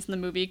favorite lines in the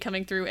movie,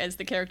 coming through as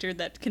the character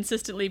that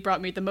consistently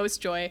brought me the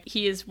most joy.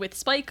 He is with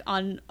Spike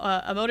on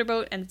a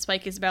motorboat, and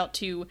Spike is about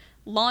to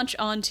launch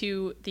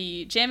onto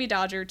the Jammy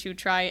Dodger to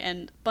try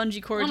and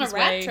bungee cord his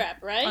way. On a rat trap,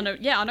 right?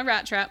 On a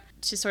rat trap,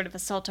 to sort of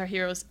assault our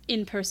heroes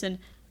in person.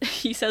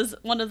 He says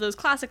one of those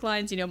classic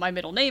lines, my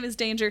middle name is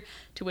Danger,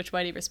 to which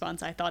Whitey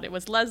responds, I thought it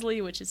was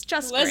Leslie, which is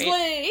just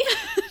great.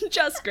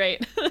 Just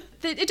great.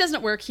 It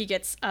doesn't work. He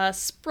gets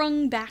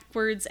sprung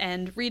backwards,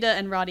 and Rita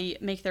and Roddy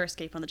make their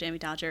escape on the Jammy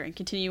Dodger and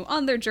continue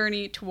on their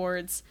journey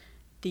towards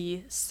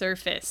the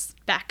surface.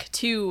 Back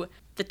to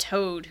the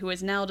Toad, who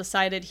has now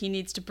decided he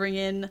needs to bring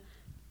in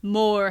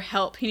more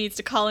help. He needs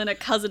to call in a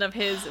cousin of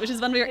his, which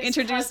is when we are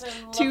introduced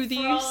to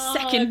the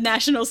second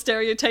national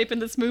stereotype in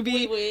this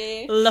movie,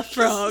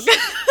 LaFrog.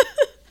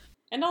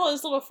 And all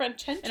his little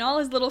French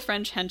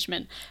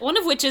henchmen. One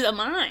of which is a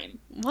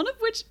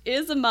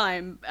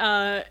mime.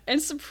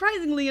 And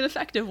surprisingly an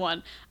effective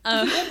one.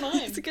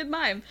 It's a good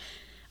mime.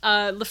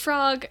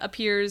 LaFrog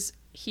appears.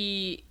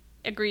 He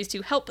agrees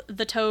to help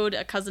the Toad,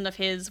 a cousin of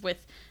his,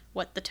 with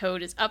what the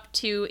Toad is up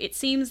to. It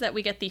seems that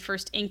we get the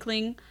first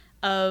inkling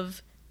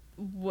of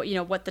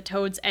what the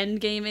Toad's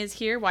end game is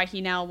here, why he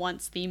now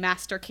wants the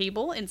Master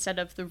Cable instead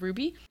of the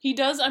Ruby. He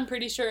does, I'm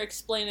pretty sure,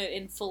 explain it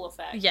in full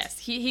effect. Yes,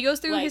 he goes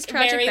through his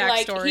tragic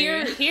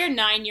backstory. Here,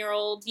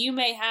 9-year-old, you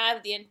may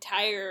have the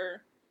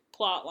entire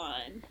plot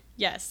line.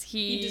 Yes,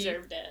 he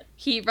deserved it.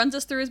 He runs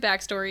us through his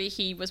backstory.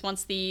 He was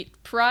once the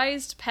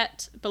prized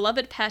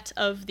beloved pet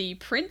of the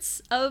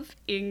Prince of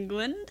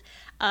England,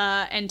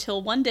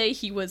 until one day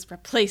he was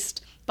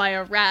replaced by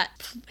a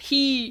rat.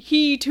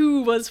 He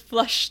too was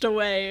flushed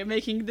away,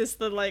 making this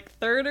the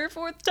third or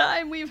fourth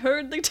time we've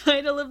heard the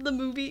title of the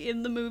movie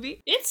in the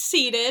movie. It's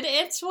seated.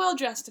 It's well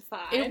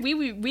justified.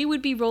 We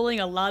would be rolling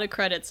a lot of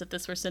credits if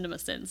this were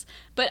CinemaSins.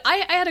 But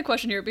I had a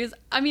question here because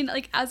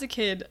as a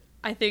kid,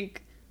 I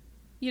think,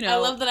 I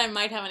love that I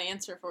might have an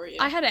answer for you.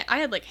 I had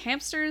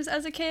hamsters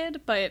as a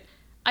kid, but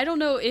I don't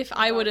know if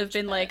I would have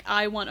been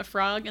I want a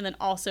frog and then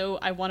also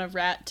I want a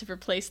rat to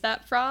replace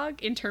that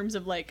frog in terms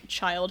of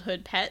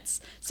childhood pets.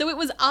 So it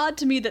was odd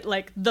to me that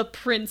the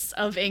Prince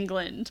of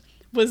England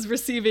was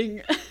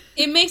receiving.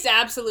 It makes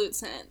absolute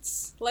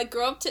sense.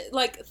 Grow up to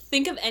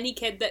think of any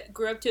kid that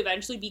grew up to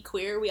eventually be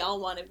queer. We all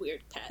wanted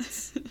weird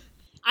pets.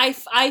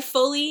 I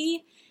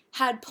fully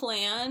had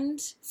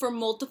planned for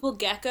multiple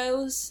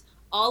geckos,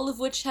 all of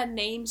which had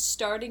names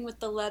starting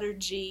with the letter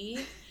G.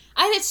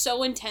 I had it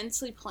so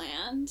intensely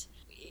planned.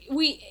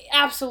 We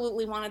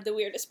absolutely wanted the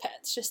weirdest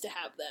pets just to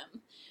have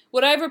them.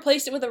 Would I have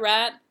replaced it with a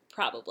rat?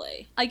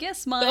 Probably. I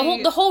guess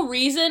the whole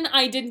reason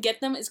I didn't get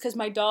them is because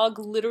my dog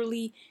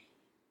literally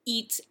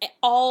eats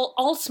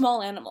all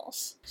small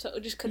animals, so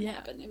it just couldn't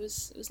happen. It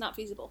was not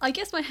feasible. I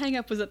guess my hang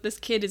up was that this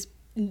kid is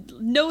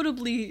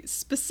notably,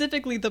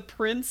 specifically the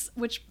prince,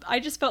 which I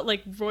just felt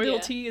like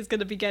royalty is going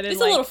to be getting. It's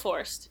a little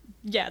forced.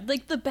 Yeah,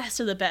 the best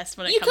of the best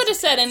when it comes to You could have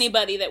said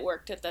anybody that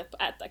worked at the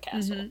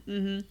castle. Mm-hmm,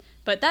 mm-hmm.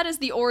 But that is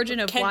the origin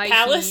of why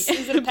Palace?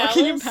 Is it a palace?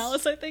 Buckingham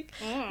Palace, I think.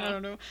 I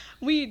don't know.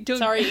 We don't.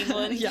 Sorry,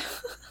 England. Yeah.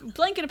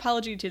 Blanket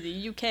apology to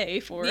the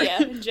UK for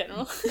in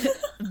general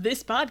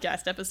this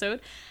podcast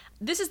episode.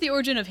 This is the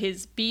origin of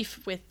his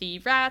beef with the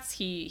rats.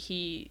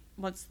 He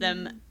wants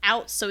them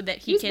out so that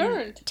he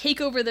can take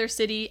over their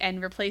city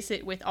and replace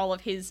it with all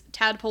of his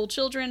tadpole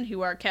children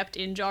who are kept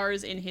in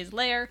jars in his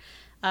lair.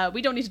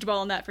 We don't need to dwell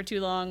on that for too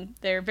long.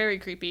 They're very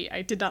creepy.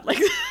 I did not like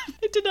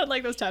I did not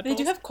like those tadpoles.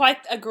 They do have quite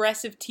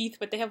aggressive teeth,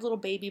 but they have little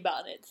baby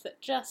bonnets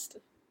that just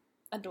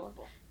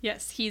adorable.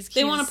 Yes,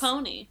 they want a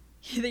pony.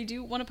 They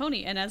do want a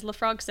pony, and as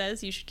LaFrog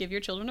says, you should give your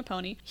children a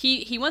pony.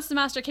 He wants the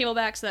Master Cable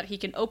back so that he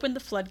can open the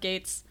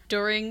floodgates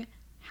during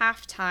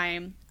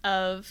halftime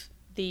of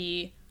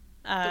the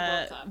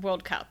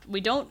World Cup.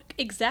 We don't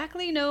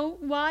exactly know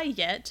why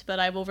yet, but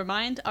I will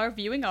remind our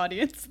viewing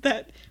audience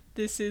that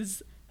this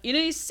is in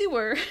a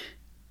sewer.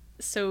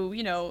 So,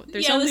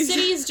 there's only... the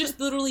city is just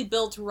literally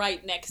built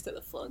right next to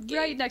the floodgate.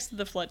 Right next to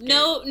the floodgate.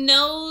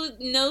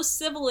 No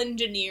civil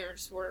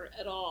engineers were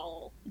at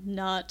all...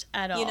 Not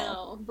at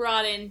all.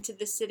 Brought into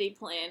the city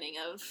planning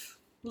of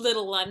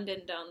Little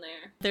London down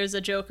there. There's a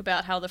joke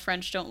about how the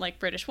French don't like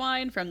British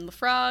wine from the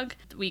Frog.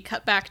 We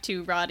cut back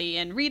to Roddy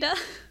and Rita.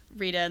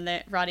 Rita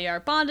and Roddy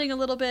are bonding a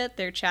little bit.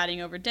 They're chatting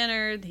over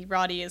dinner.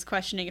 Roddy is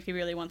questioning if he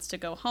really wants to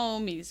go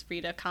home.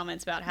 Rita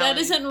comments about how... That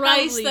isn't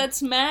rice,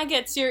 that's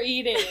maggots you're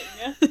eating.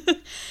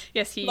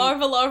 Yes,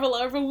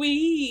 Larva,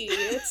 wee.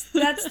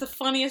 That's the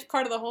funniest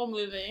part of the whole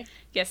movie.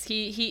 Yes,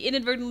 he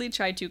inadvertently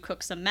tried to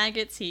cook some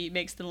maggots. He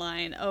makes the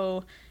line,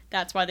 "Oh,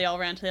 that's why they all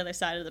ran to the other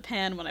side of the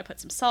pan when I put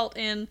some salt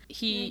in."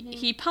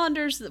 He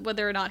ponders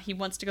whether or not he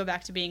wants to go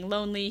back to being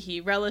lonely. He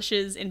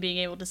relishes in being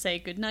able to say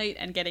goodnight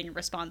and getting a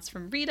response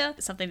from Rita,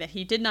 something that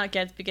he did not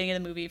get at the beginning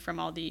of the movie from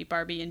all the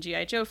Barbie and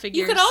G.I. Joe figures.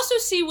 You could also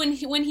see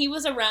when he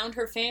was around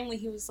her family,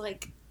 he was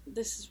like,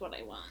 this is what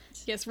I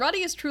want. Yes,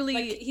 Roddy is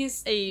truly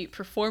he's a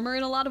performer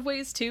in a lot of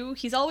ways, too.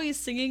 He's always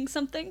singing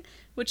something,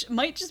 which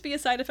might just be a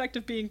side effect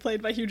of being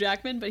played by Hugh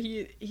Jackman, but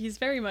he's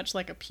very much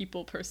like a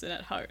people person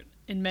at heart,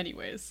 in many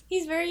ways.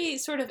 He's very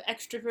sort of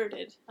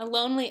extroverted. A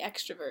lonely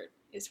extrovert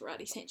is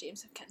Roddy St.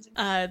 James of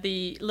Kensington.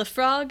 The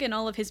LaFrog and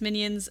all of his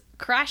minions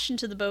crash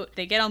into the boat.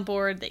 They get on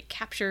board, they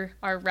capture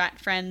our rat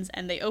friends,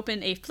 and they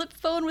open a flip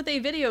phone with a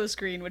video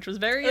screen, which was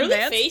very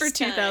advanced for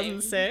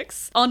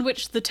 2006, on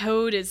which the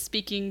Toad is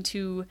speaking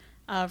to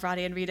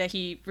Roddy and Rita.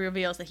 He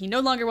reveals that he no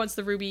longer wants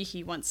the ruby,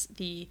 he wants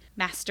the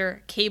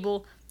Master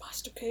Cable.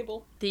 Master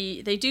Cable.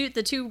 The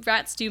two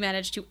rats do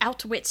manage to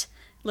outwit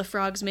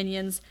LaFrog's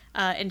minions,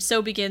 and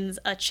so begins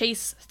a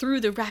chase through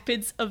the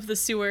rapids of the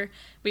sewer.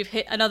 We've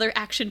hit another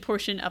action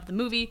portion of the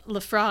movie.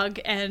 LaFrog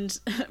and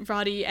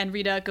Roddy and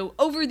Rita go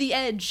over the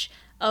edge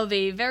of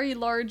a very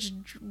large,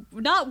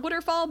 not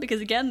waterfall,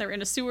 because again, they're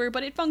in a sewer,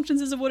 but it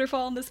functions as a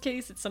waterfall in this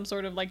case. It's some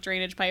sort of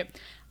drainage pipe.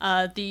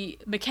 The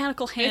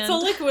mechanical hand... It's a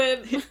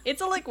liquid! It's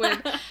a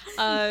liquid.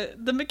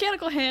 The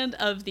mechanical hand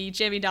of the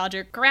Jammy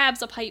Dodger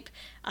grabs a pipe,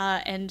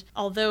 and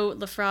although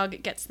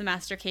LaFrog gets the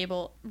Master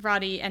Cable,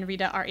 Roddy and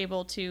Rita are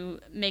able to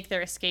make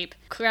their escape,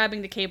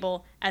 grabbing the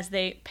cable as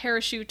they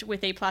parachute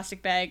with a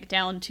plastic bag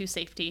down to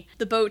safety.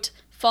 The boat,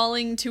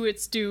 falling to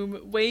its doom,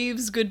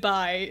 waves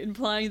goodbye,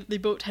 implying that the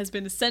boat has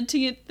been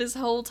sentient this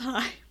whole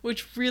time,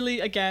 which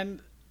really,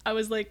 again, I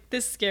was like,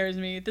 this scares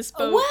me. This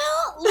boat...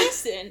 Well,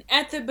 listen,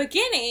 at the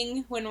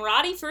beginning, when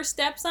Roddy first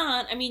steps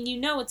on,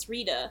 it's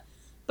Rita,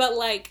 but,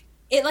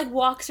 it,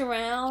 walks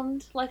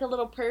around like a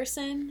little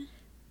person.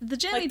 The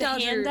Jammy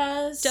Dodger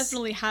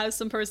definitely has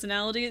some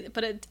personality,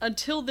 but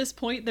until this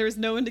point, there is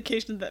no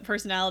indication that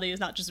personality is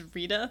not just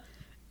Rita.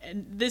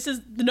 And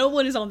no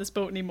one is on this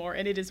boat anymore,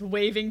 and it is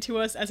waving to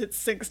us as it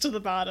sinks to the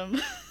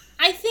bottom.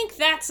 I think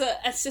that's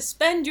a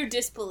suspend your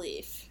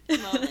disbelief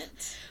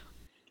moment.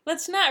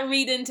 Let's not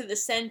read into the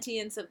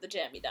sentience of the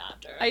Jammy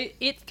Dodger.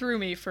 It threw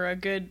me for a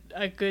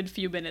good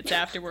few minutes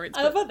afterwards.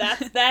 I love how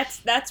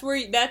that's where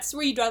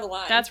you draw the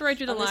line. That's where I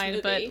drew the line,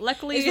 but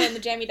luckily is when the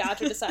Jammy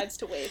Dodger decides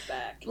to wave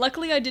back.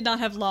 Luckily, I did not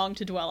have long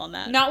to dwell on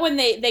that. Not when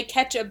they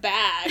catch a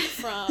bag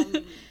from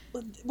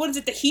what is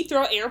it? The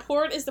Heathrow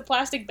Airport is the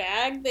plastic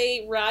bag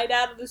they ride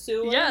out of the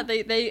sewer. Yeah,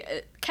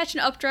 they catch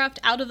an updraft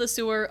out of the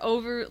sewer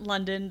over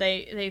London.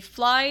 They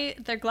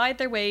glide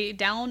their way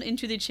down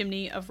into the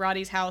chimney of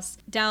Roddy's house,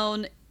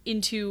 down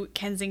into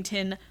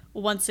Kensington.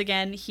 Once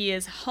again, he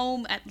is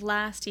home at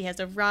last. He has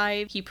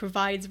arrived. He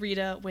provides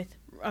Rita with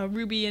a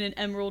ruby and an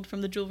emerald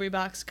from the jewelry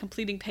box,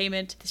 completing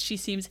payment. She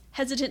seems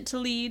hesitant to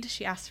lead.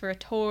 She asks for a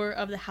tour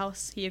of the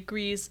house. He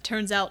agrees.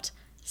 Turns out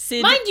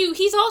Sid... Mind you,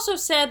 he's also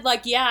said,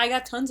 like, yeah, I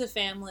got tons of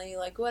family.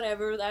 Like,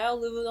 whatever.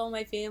 I'll live with all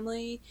my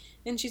family.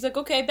 And she's like,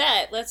 okay,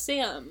 bet. Let's see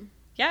him.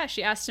 Yeah,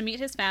 she asks to meet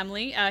his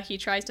family. He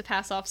tries to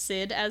pass off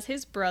Sid as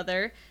his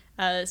brother.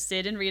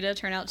 Sid and Rita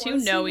turn out to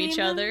know each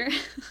other.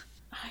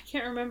 I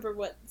can't remember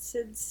what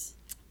Sid's...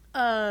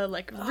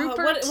 like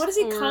Rupert. What does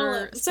he call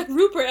it? It's like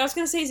Rupert. I was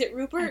gonna say, is it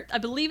Rupert? I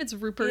believe it's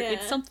Rupert. Yeah.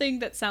 It's something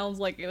that sounds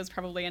like it was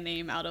probably a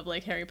name out of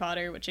like Harry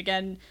Potter, which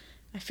again,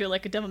 I feel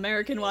like a dumb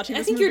American watching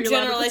this movie. I think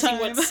you're generalizing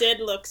what Sid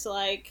looks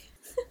like.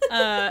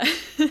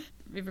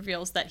 It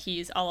reveals that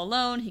he's all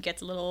alone. He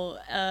gets a little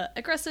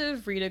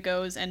aggressive. Rita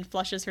goes and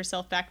flushes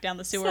herself back down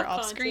the sewer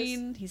off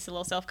screen. He's a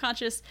little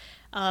self-conscious.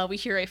 We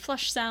hear a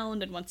flush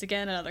sound, and once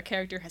again, another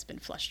character has been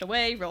flushed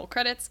away. Roll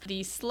credits.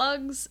 The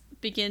slugs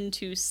begin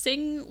to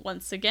sing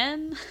once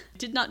again.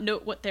 Did not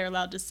note what they're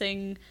allowed to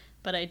sing,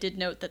 but I did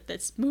note that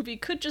this movie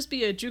could just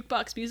be a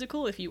jukebox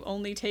musical if you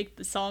only take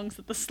the songs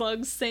that the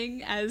slugs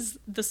sing as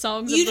the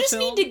songs of the film. You just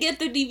need to get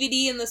the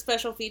DVD and the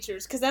special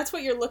features, because that's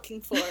what you're looking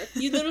for.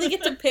 You literally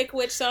get to pick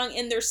which song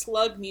in their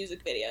slug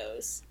music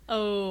videos.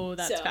 Oh,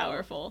 that's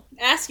powerful.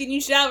 Ask and you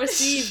shall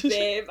receive,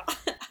 babe.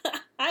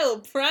 I will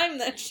prime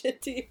that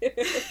shit to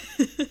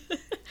you.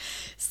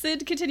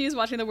 Sid continues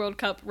watching the World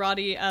Cup.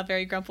 Roddy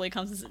very grumpily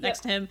comes and sits next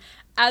to him.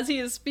 As he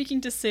is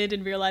speaking to Sid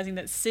and realizing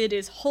that Sid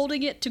is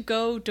holding it to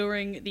go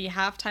during the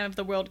halftime of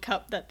the World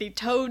Cup, that the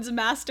Toad's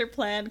master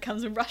plan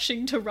comes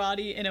rushing to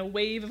Roddy in a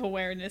wave of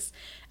awareness,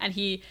 and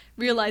he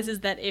realizes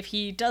that if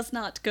he does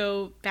not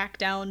go back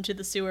down to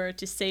the sewer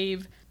to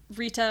save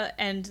Rita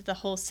and the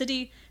whole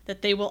city,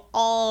 that they will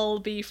all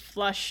be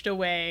flushed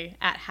away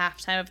at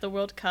halftime of the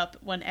World Cup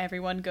when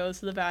everyone goes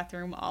to the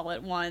bathroom all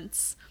at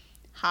once.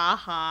 Ha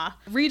ha.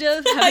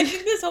 Rita... I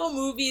think this whole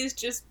movie is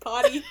just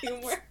potty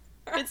humor.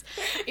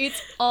 It's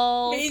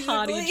all basically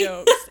potty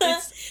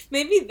jokes.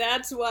 Maybe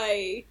that's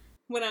why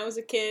when I was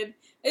a kid...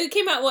 It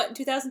came out, what, in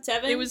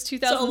 2007? It was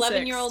 2006. So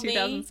 11-year-old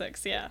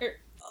 2006, me? Yeah.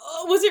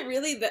 Was it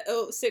really that?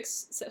 Oh,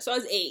 6. So I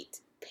was 8.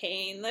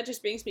 Pain. That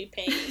just brings me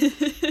pain.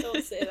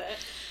 Don't say that.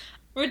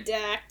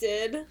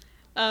 Redacted.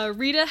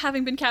 Rita,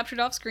 having been captured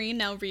off screen,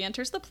 now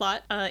re-enters the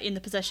plot in the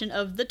possession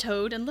of the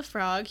Toad and the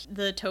Frog.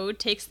 The Toad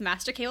takes the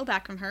Master Cable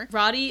back from her.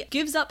 Roddy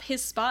gives up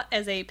his spot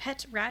as a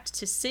pet rat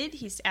to Sid.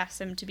 He asks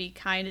him to be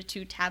kind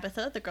to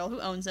Tabitha, the girl who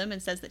owns him,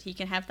 and says that he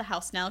can have the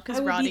house now because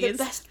Roddy is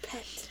the best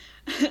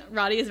pet.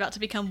 Roddy is about to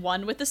become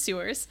one with the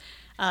sewers,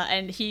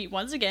 and he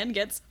once again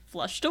gets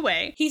flushed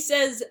away. He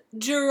says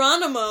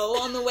Geronimo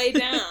on the way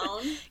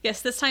down.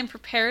 Yes, this time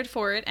prepared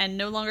for it and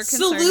no longer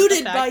concerned saluted with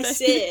the fact by that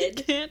Sid.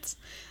 He can't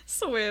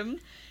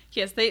swim.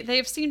 Yes, they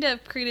have seemed to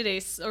have created a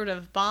sort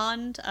of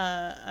bond,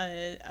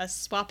 a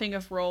swapping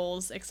of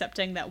roles,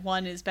 accepting that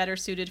one is better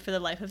suited for the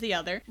life of the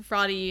other.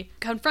 Roddy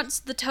confronts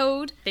the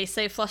Toad. They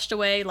say flushed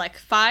away like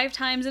 5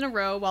 times in a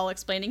row while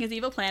explaining his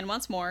evil plan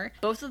once more.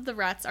 Both of the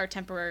rats are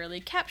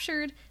temporarily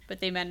captured, but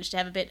they manage to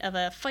have a bit of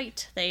a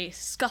fight. They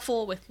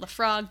scuffle with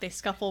LaFrog, they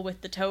scuffle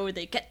with the Toad,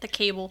 they get the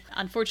cable.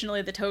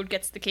 Unfortunately, the Toad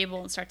gets the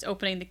cable and starts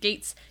opening the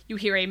gates. You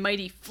hear a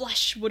mighty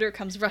flush. Wooder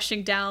comes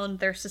rushing down.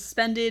 They're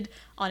suspended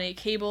on a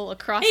cable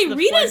across the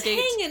floodgate. Hey, Rita's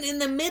hanging in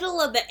the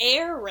middle of the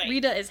air right now.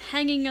 Rita is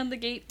hanging on the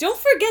gate. Don't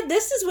forget,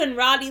 this is when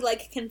Roddy,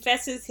 like,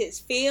 confesses his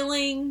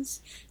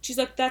feelings. She's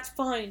like, that's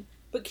fine.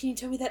 But can you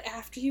tell me that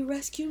after you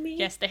rescue me?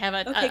 Yes, they have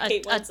a time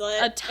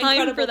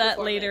Incredible for that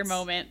later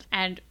moment.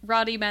 And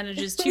Roddy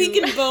manages to... We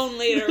can bone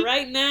later.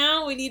 Right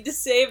now, we need to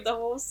save the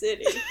whole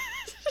city.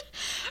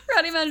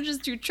 Roddy manages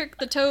to trick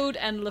the Toad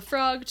and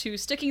LaFrog to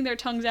sticking their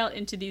tongues out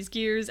into these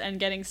gears and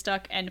getting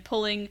stuck and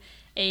pulling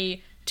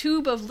a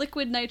tube of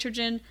liquid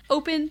nitrogen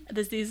open.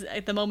 This is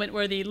at the moment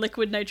where the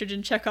liquid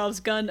nitrogen Chekhov's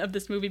gun of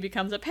this movie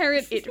becomes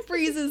apparent. It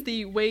freezes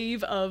the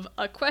wave of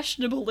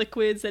questionable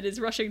liquids that is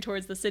rushing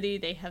towards the city.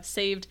 They have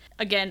saved,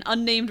 again,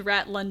 unnamed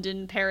Rat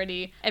London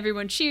parody.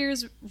 Everyone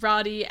cheers.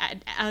 Roddy,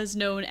 as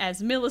known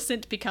as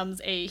Millicent, becomes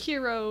a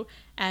hero,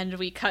 and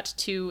we cut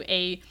to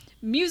a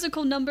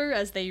musical number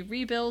as they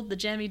rebuild the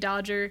Jammy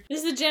Dodger.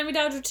 This is the Jammy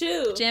Dodger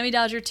 2. Jammy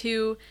Dodger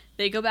 2.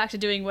 They go back to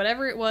doing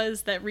whatever it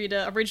was that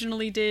Rita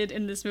originally did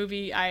in this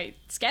movie.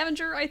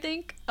 Scavenger, I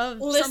think, of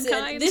some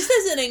kind. This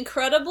is an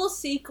incredible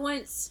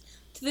sequence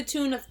to the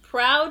tune of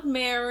Proud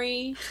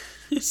Mary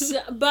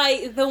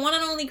by the one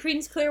and only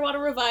Creedence Clearwater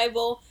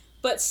Revival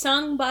but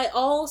sung by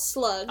all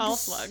slugs. All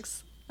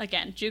slugs.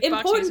 Again, jukebox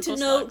Important to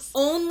note, slugs.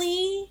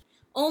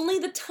 only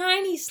the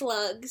tiny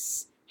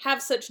slugs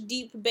have such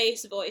deep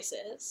bass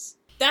voices.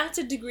 That's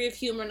a degree of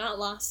humor not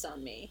lost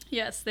on me.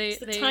 Yes, they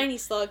tiny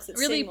slugs that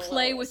really sing the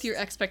play lowest. with your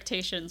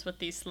expectations with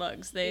these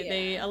slugs.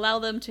 They allow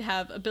them to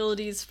have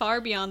abilities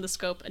far beyond the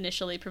scope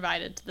initially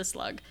provided to the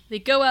slug. They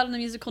go out on the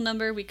musical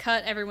number, we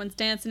cut, everyone's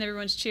dancing,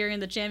 everyone's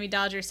cheering, the Jammy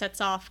Dodger sets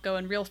off,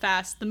 going real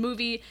fast. The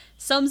movie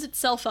sums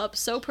itself up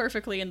so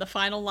perfectly in the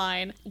final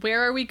line.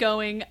 Where are we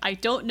going? I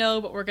don't know,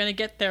 but we're gonna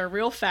get there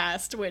real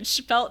fast,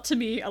 which felt to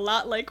me a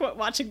lot like what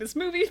watching this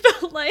movie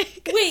felt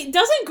like. Wait,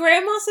 doesn't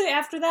Grandma say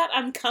after that,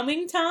 "I'm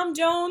coming, Tom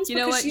Jones"? You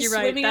know what? She's You're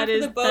right. swimming That after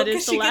is the boat that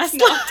is the she last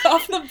gets knocked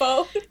off the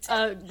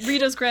boat.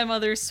 Rita's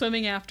grandmother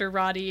swimming after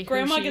Roddy,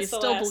 Grandma who she gets the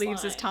still last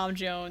believes line. is Tom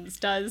Jones,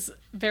 does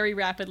very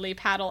rapidly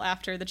paddle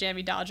after the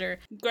Jammy Dodger.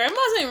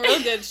 Grandma's in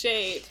real good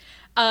shape.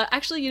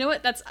 Actually, you know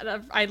what? That's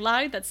I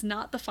lied. That's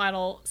not the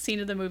final scene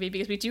of the movie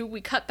because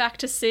we cut back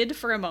to Sid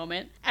for a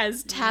moment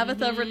as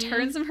Tabitha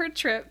returns from her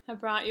trip. I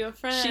brought you a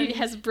friend. She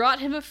has brought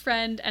him a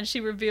friend, and she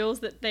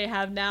reveals that they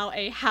have now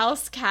a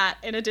house cat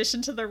in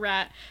addition to the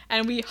rat.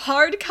 And we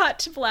hard cut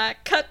to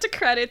black, cut to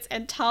credits,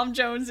 and Tom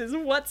Jones's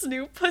 "What's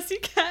New,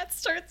 Pussycat"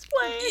 starts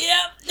playing.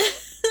 Yep.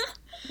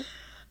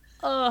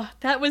 Oh,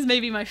 that was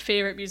maybe my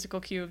favorite musical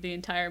cue of the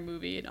entire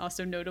movie, and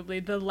also notably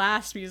the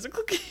last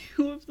musical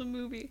cue of the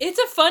movie. It's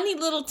a funny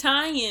little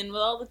tie-in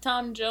with all the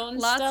Tom Jones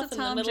Lots stuff of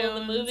Tom in the middle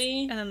Jones, of the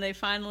movie. and then they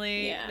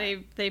finally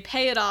they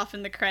pay it off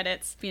in the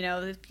credits. You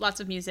know, there's lots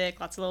of music,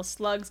 lots of little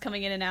slugs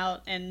coming in and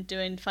out and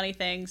doing funny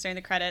things during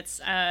the credits,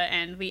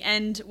 and we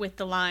end with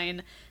the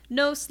line,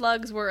 "No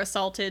slugs were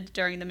assaulted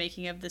during the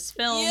making of this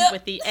film,"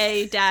 with the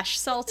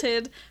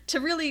A-salted, to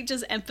really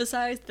just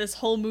emphasize this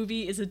whole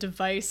movie is a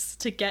device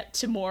to get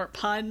to more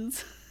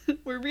puns.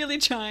 We're really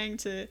trying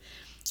to...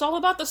 It's all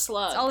about the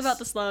slugs. It's all about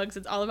the slugs.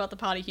 It's all about the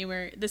potty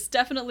humor. This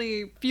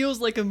definitely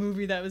feels like a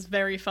movie that was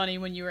very funny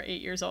when you were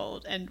 8 years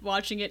old, and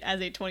watching it as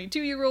a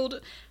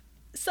 22-year-old,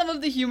 some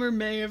of the humor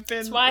may have been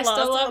That's why I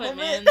lost still love a little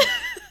it, bit. man.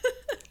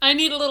 I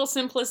need a little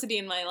simplicity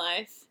in my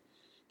life.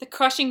 The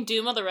crushing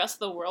doom of the rest of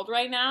the world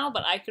right now,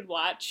 but I could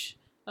watch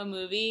a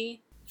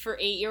movie for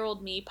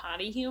 8-year-old me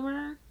potty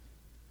humor.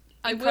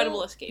 Incredible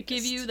escapist. I will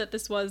give you that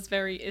this was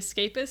very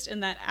escapist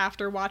in that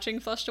after watching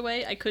Flushed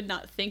Away, I could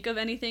not think of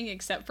anything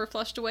except for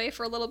Flushed Away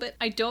for a little bit.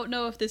 I don't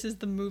know if this is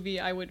the movie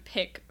I would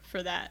pick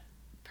for that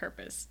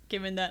purpose,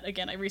 given that,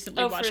 again, I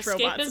recently watched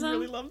Robots and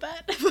really love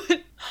that.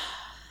 But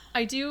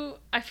I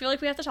feel like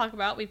we have to talk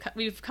about,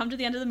 we've come to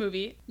the end of the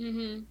movie.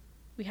 Mm-hmm.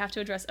 We have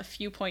to address a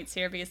few points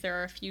here because there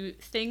are a few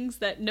things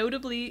that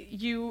notably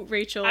you,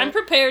 Rachel, I'm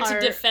prepared to are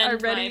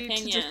defend ready my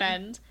opinion. to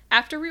defend.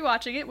 After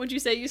rewatching it, would you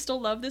say you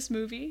still love this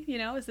movie? You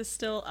know, is this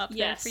still up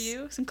there for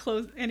you?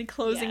 Any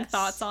closing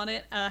thoughts on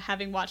it,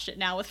 having watched it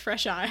now with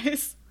fresh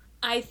eyes?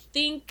 I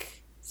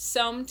think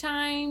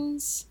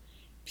sometimes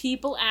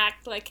people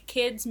act like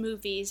kids'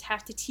 movies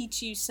have to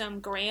teach you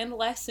some grand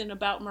lesson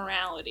about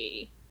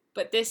morality.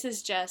 But this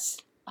is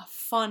just a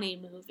funny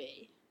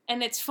movie.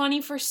 And it's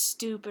funny for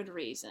stupid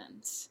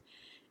reasons.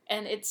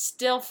 And it's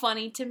still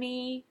funny to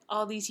me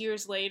all these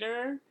years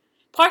later.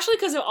 Partially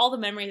because of all the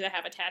memories I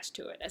have attached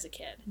to it as a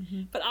kid.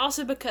 Mm-hmm. But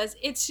also because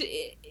it's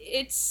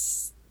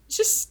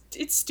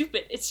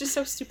stupid. It's just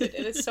so stupid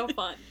and it's so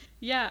fun.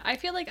 Yeah, I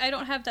feel like I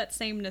don't have that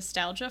same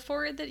nostalgia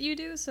for it that you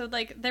do. So,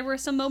 like, there were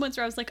some moments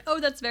where I was like, oh,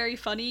 that's very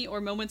funny.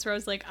 Or moments where I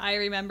was like, I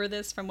remember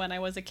this from when I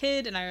was a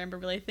kid. And I remember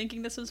really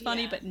thinking this was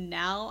funny. Yeah. But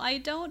now I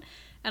don't.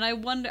 And I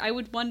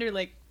would wonder,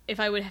 like, if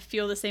I would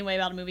feel the same way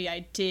about a movie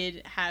I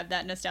did have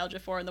that nostalgia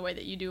for in the way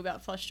that you do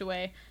about Flushed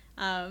Away.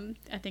 I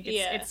think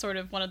it's sort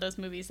of one of those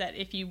movies that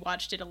if you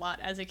watched it a lot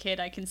as a kid,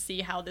 I can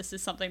see how this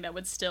is something that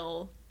would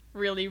still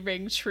really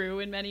ring true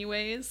in many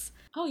ways.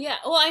 Oh, yeah.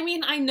 Well, I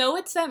mean, I know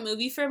it's that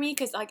movie for me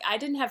because, like, I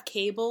didn't have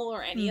cable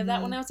or any of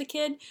that when I was a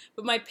kid,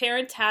 but my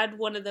parents had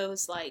one of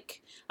those,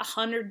 like,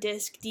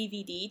 100-disc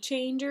DVD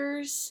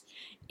changers,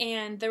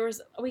 and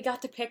we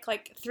got to pick,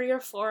 like, 3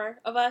 or 4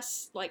 of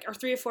us, like, or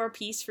 3 or 4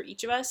 apiece for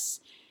each of us.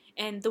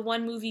 And the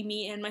one movie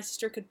me and my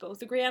sister could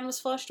both agree on was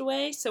Flushed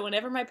Away. So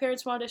whenever my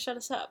parents wanted to shut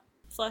us up,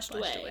 Flushed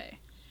away.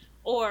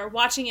 Or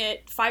watching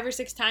it 5 or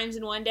 6 times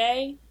in one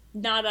day,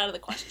 not out of the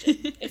question.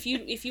 If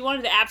you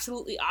wanted to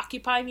absolutely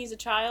occupy me as a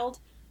child,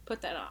 put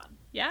that on.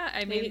 Yeah,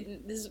 I mean... Maybe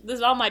this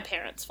is all my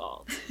parents'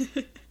 fault.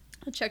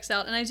 It checks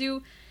out. And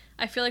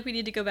I feel like we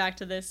need to go back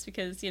to this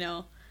because, you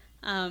know...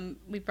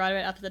 we brought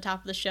it up at the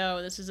top of the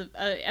show. This is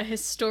a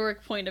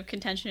historic point of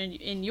contention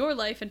in your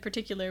life in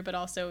particular, but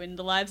also in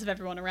the lives of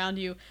everyone around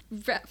you.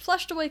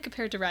 Flushed Away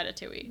compared to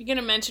Ratatouille. You're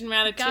gonna mention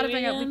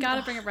Ratatouille? We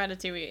gotta bring up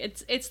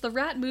Ratatouille. It's the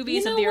rat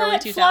movies of the early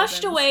 2000s.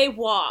 Flushed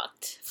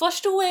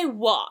Away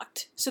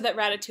walked so that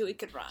Ratatouille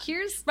could run.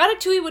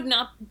 Ratatouille would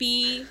not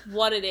be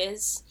what it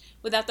is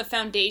without the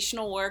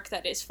foundational work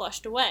that is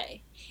Flushed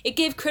Away. It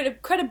gave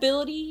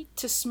credibility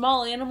to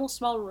small animal,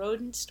 small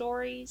rodent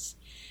stories.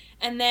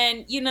 And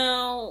then, you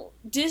know,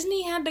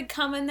 Disney had to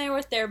come in there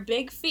with their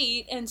big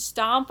feet and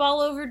stomp all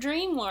over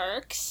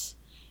DreamWorks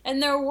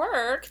and their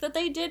work that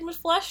they did with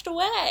Flushed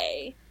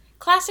Away.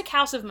 Classic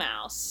House of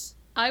Mouse.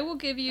 I will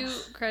give you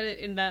credit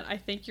in that I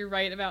think you're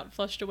right about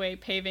Flushed Away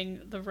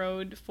paving the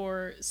road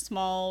for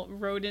small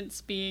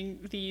rodents being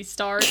the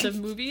stars of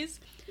movies.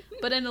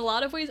 But in a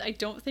lot of ways, I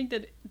don't think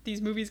that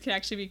these movies can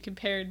actually be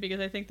compared because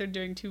I think they're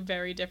doing two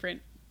very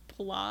different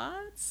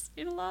plots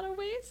in a lot of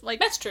ways. Like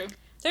that's true.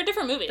 They're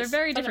different movies. They're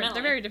very different.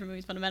 They're very different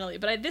movies fundamentally.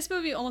 But this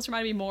movie almost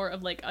reminded me more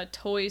of like a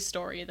Toy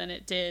Story than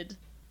it did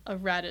a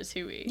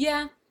Ratatouille.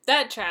 Yeah.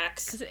 That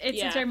tracks. Because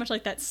it's very much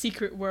like that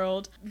secret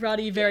world.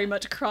 Roddy very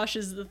much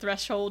crosses the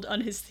threshold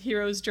on his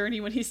hero's journey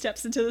when he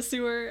steps into the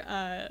sewer.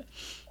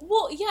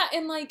 Well, yeah,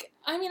 and like,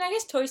 I mean, I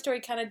guess Toy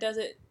Story kind of does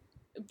it,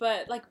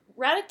 but like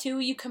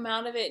Ratatouille, you come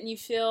out of it and you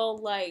feel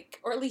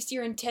like, or at least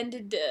you're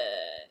intended to,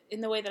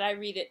 in the way that I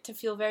read it, to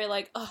feel very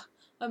like, oh,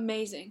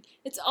 amazing.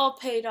 It's all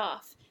paid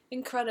off.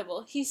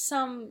 Incredible. He's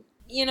some,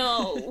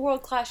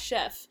 world-class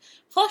chef.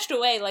 Flushed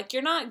Away, like,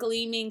 you're not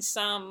gleaming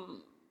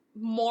some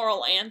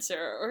moral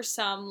answer or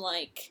some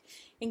like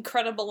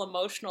incredible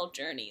emotional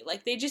journey.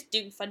 Like, they just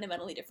do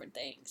fundamentally different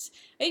things.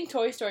 I think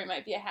Toy Story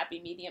might be a happy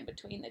medium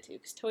between the two,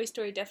 because Toy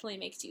Story definitely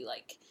makes you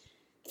like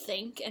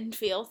think and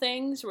feel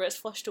things, whereas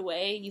Flushed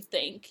Away, you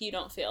think, you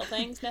don't feel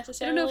things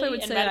necessarily. I don't know if I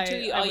would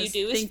say all you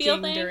do is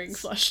feel things during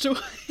Flushed Away.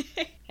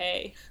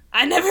 Hey,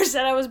 I never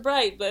said I was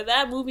bright, but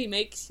that movie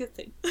makes you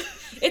think.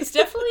 It's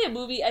definitely a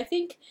movie. I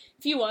think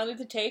if you wanted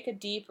to take a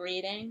deep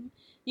reading,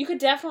 you could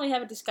definitely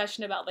have a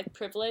discussion about like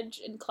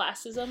privilege and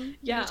classism.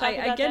 Yeah,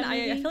 I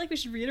feel like we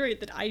should reiterate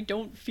that I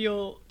don't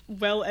feel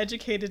well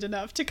educated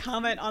enough to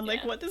comment on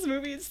like what this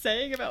movie is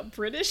saying about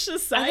British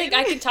society. I think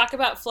I could talk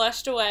about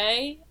Flushed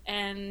Away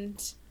and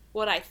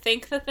what I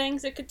think the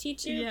things it could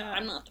teach you. Yeah.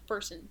 I'm not the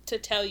person to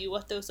tell you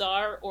what those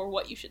are or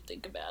what you should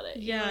think about it.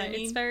 Yeah, I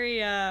mean? It's very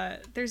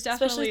there's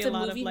definitely a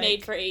lot of like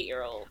made for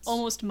 8-year-olds.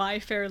 Almost My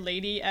Fair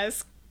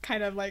Lady-esque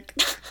kind of like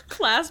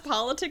class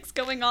politics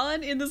going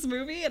on in this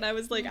movie, and I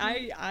was like,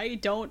 I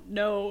don't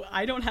know,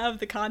 I don't have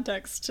the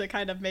context to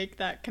kind of make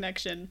that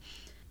connection.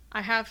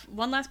 I have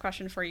one last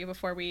question for you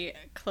before we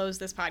close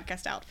this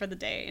podcast out for the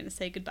day and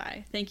say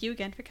goodbye. Thank you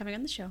again for coming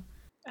on the show.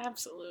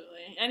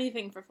 Absolutely.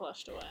 Anything for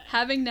Flushed Away.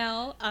 Having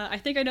now, I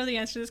think I know the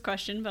answer to this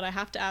question, but I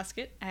have to ask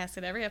it. I ask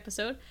it every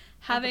episode.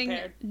 Having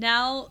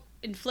now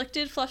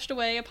inflicted Flushed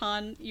Away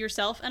upon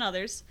yourself and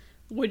others,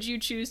 would you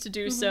choose to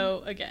do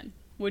so again?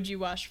 Would you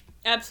watch?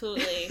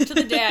 Absolutely. To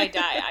the day I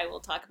die, I will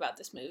talk about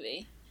this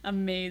movie.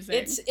 Amazing.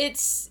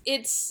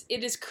 It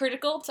is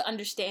critical to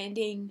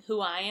understanding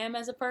who I am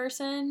as a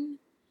person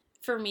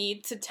for me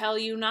to tell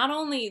you not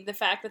only the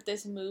fact that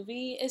this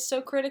movie is so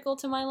critical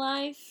to my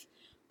life,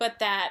 but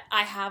that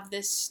I have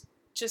this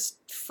just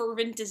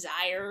fervent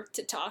desire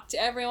to talk to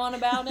everyone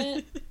about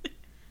it.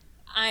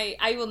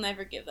 I will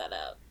never give that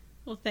up.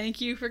 Well, thank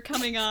you for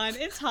coming on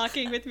and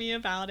talking with me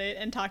about it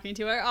and talking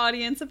to our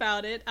audience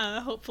about it.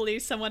 Hopefully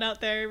someone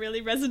out there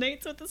really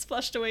resonates with this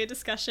Flushed Away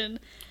discussion.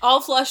 All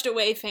Flushed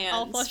Away fans.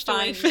 All Flushed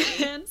Away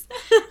fans.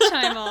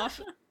 Chime off.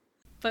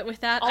 But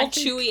with that, all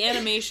chewy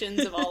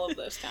animations of all of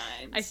those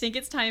kinds. I think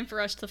it's time for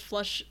us to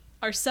flush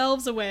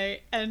ourselves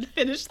away and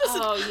finish this podcast.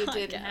 Oh, you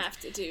didn't have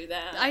to do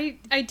that.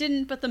 I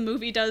didn't, but the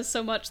movie does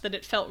so much that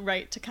it felt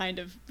right to kind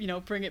of,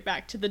 bring it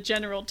back to the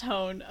general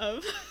tone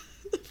of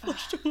the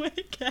Flushed Away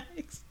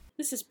gags.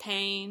 This is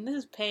pain. This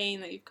is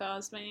pain that you've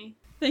caused me.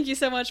 Thank you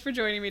so much for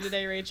joining me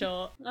today,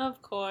 Rachel.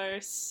 Of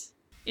course.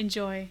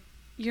 Enjoy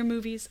your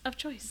movies of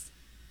choice.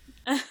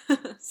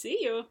 See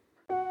you.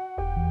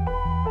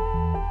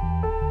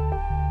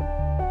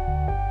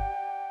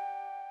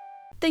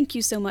 Thank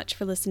you so much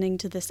for listening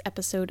to this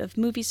episode of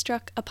Movie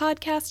Struck, a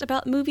podcast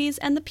about movies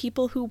and the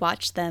people who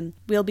watch them.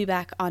 We'll be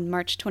back on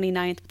March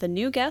 29th with a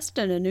new guest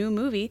and a new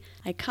movie,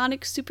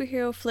 iconic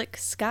superhero flick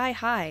Sky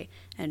High.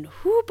 And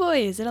whoo boy,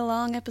 is it a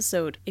long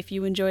episode. If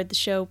you enjoyed the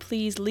show,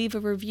 please leave a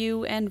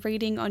review and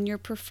rating on your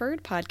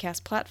preferred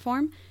podcast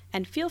platform,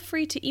 and feel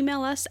free to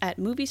email us at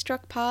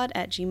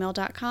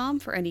moviestruckpod@gmail.com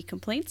for any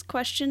complaints,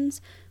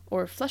 questions,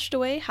 or flushed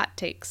away hot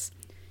takes.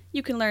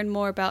 You can learn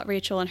more about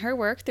Rachel and her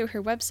work through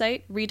her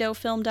website,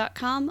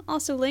 redofilm.com,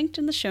 also linked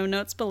in the show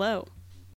notes below.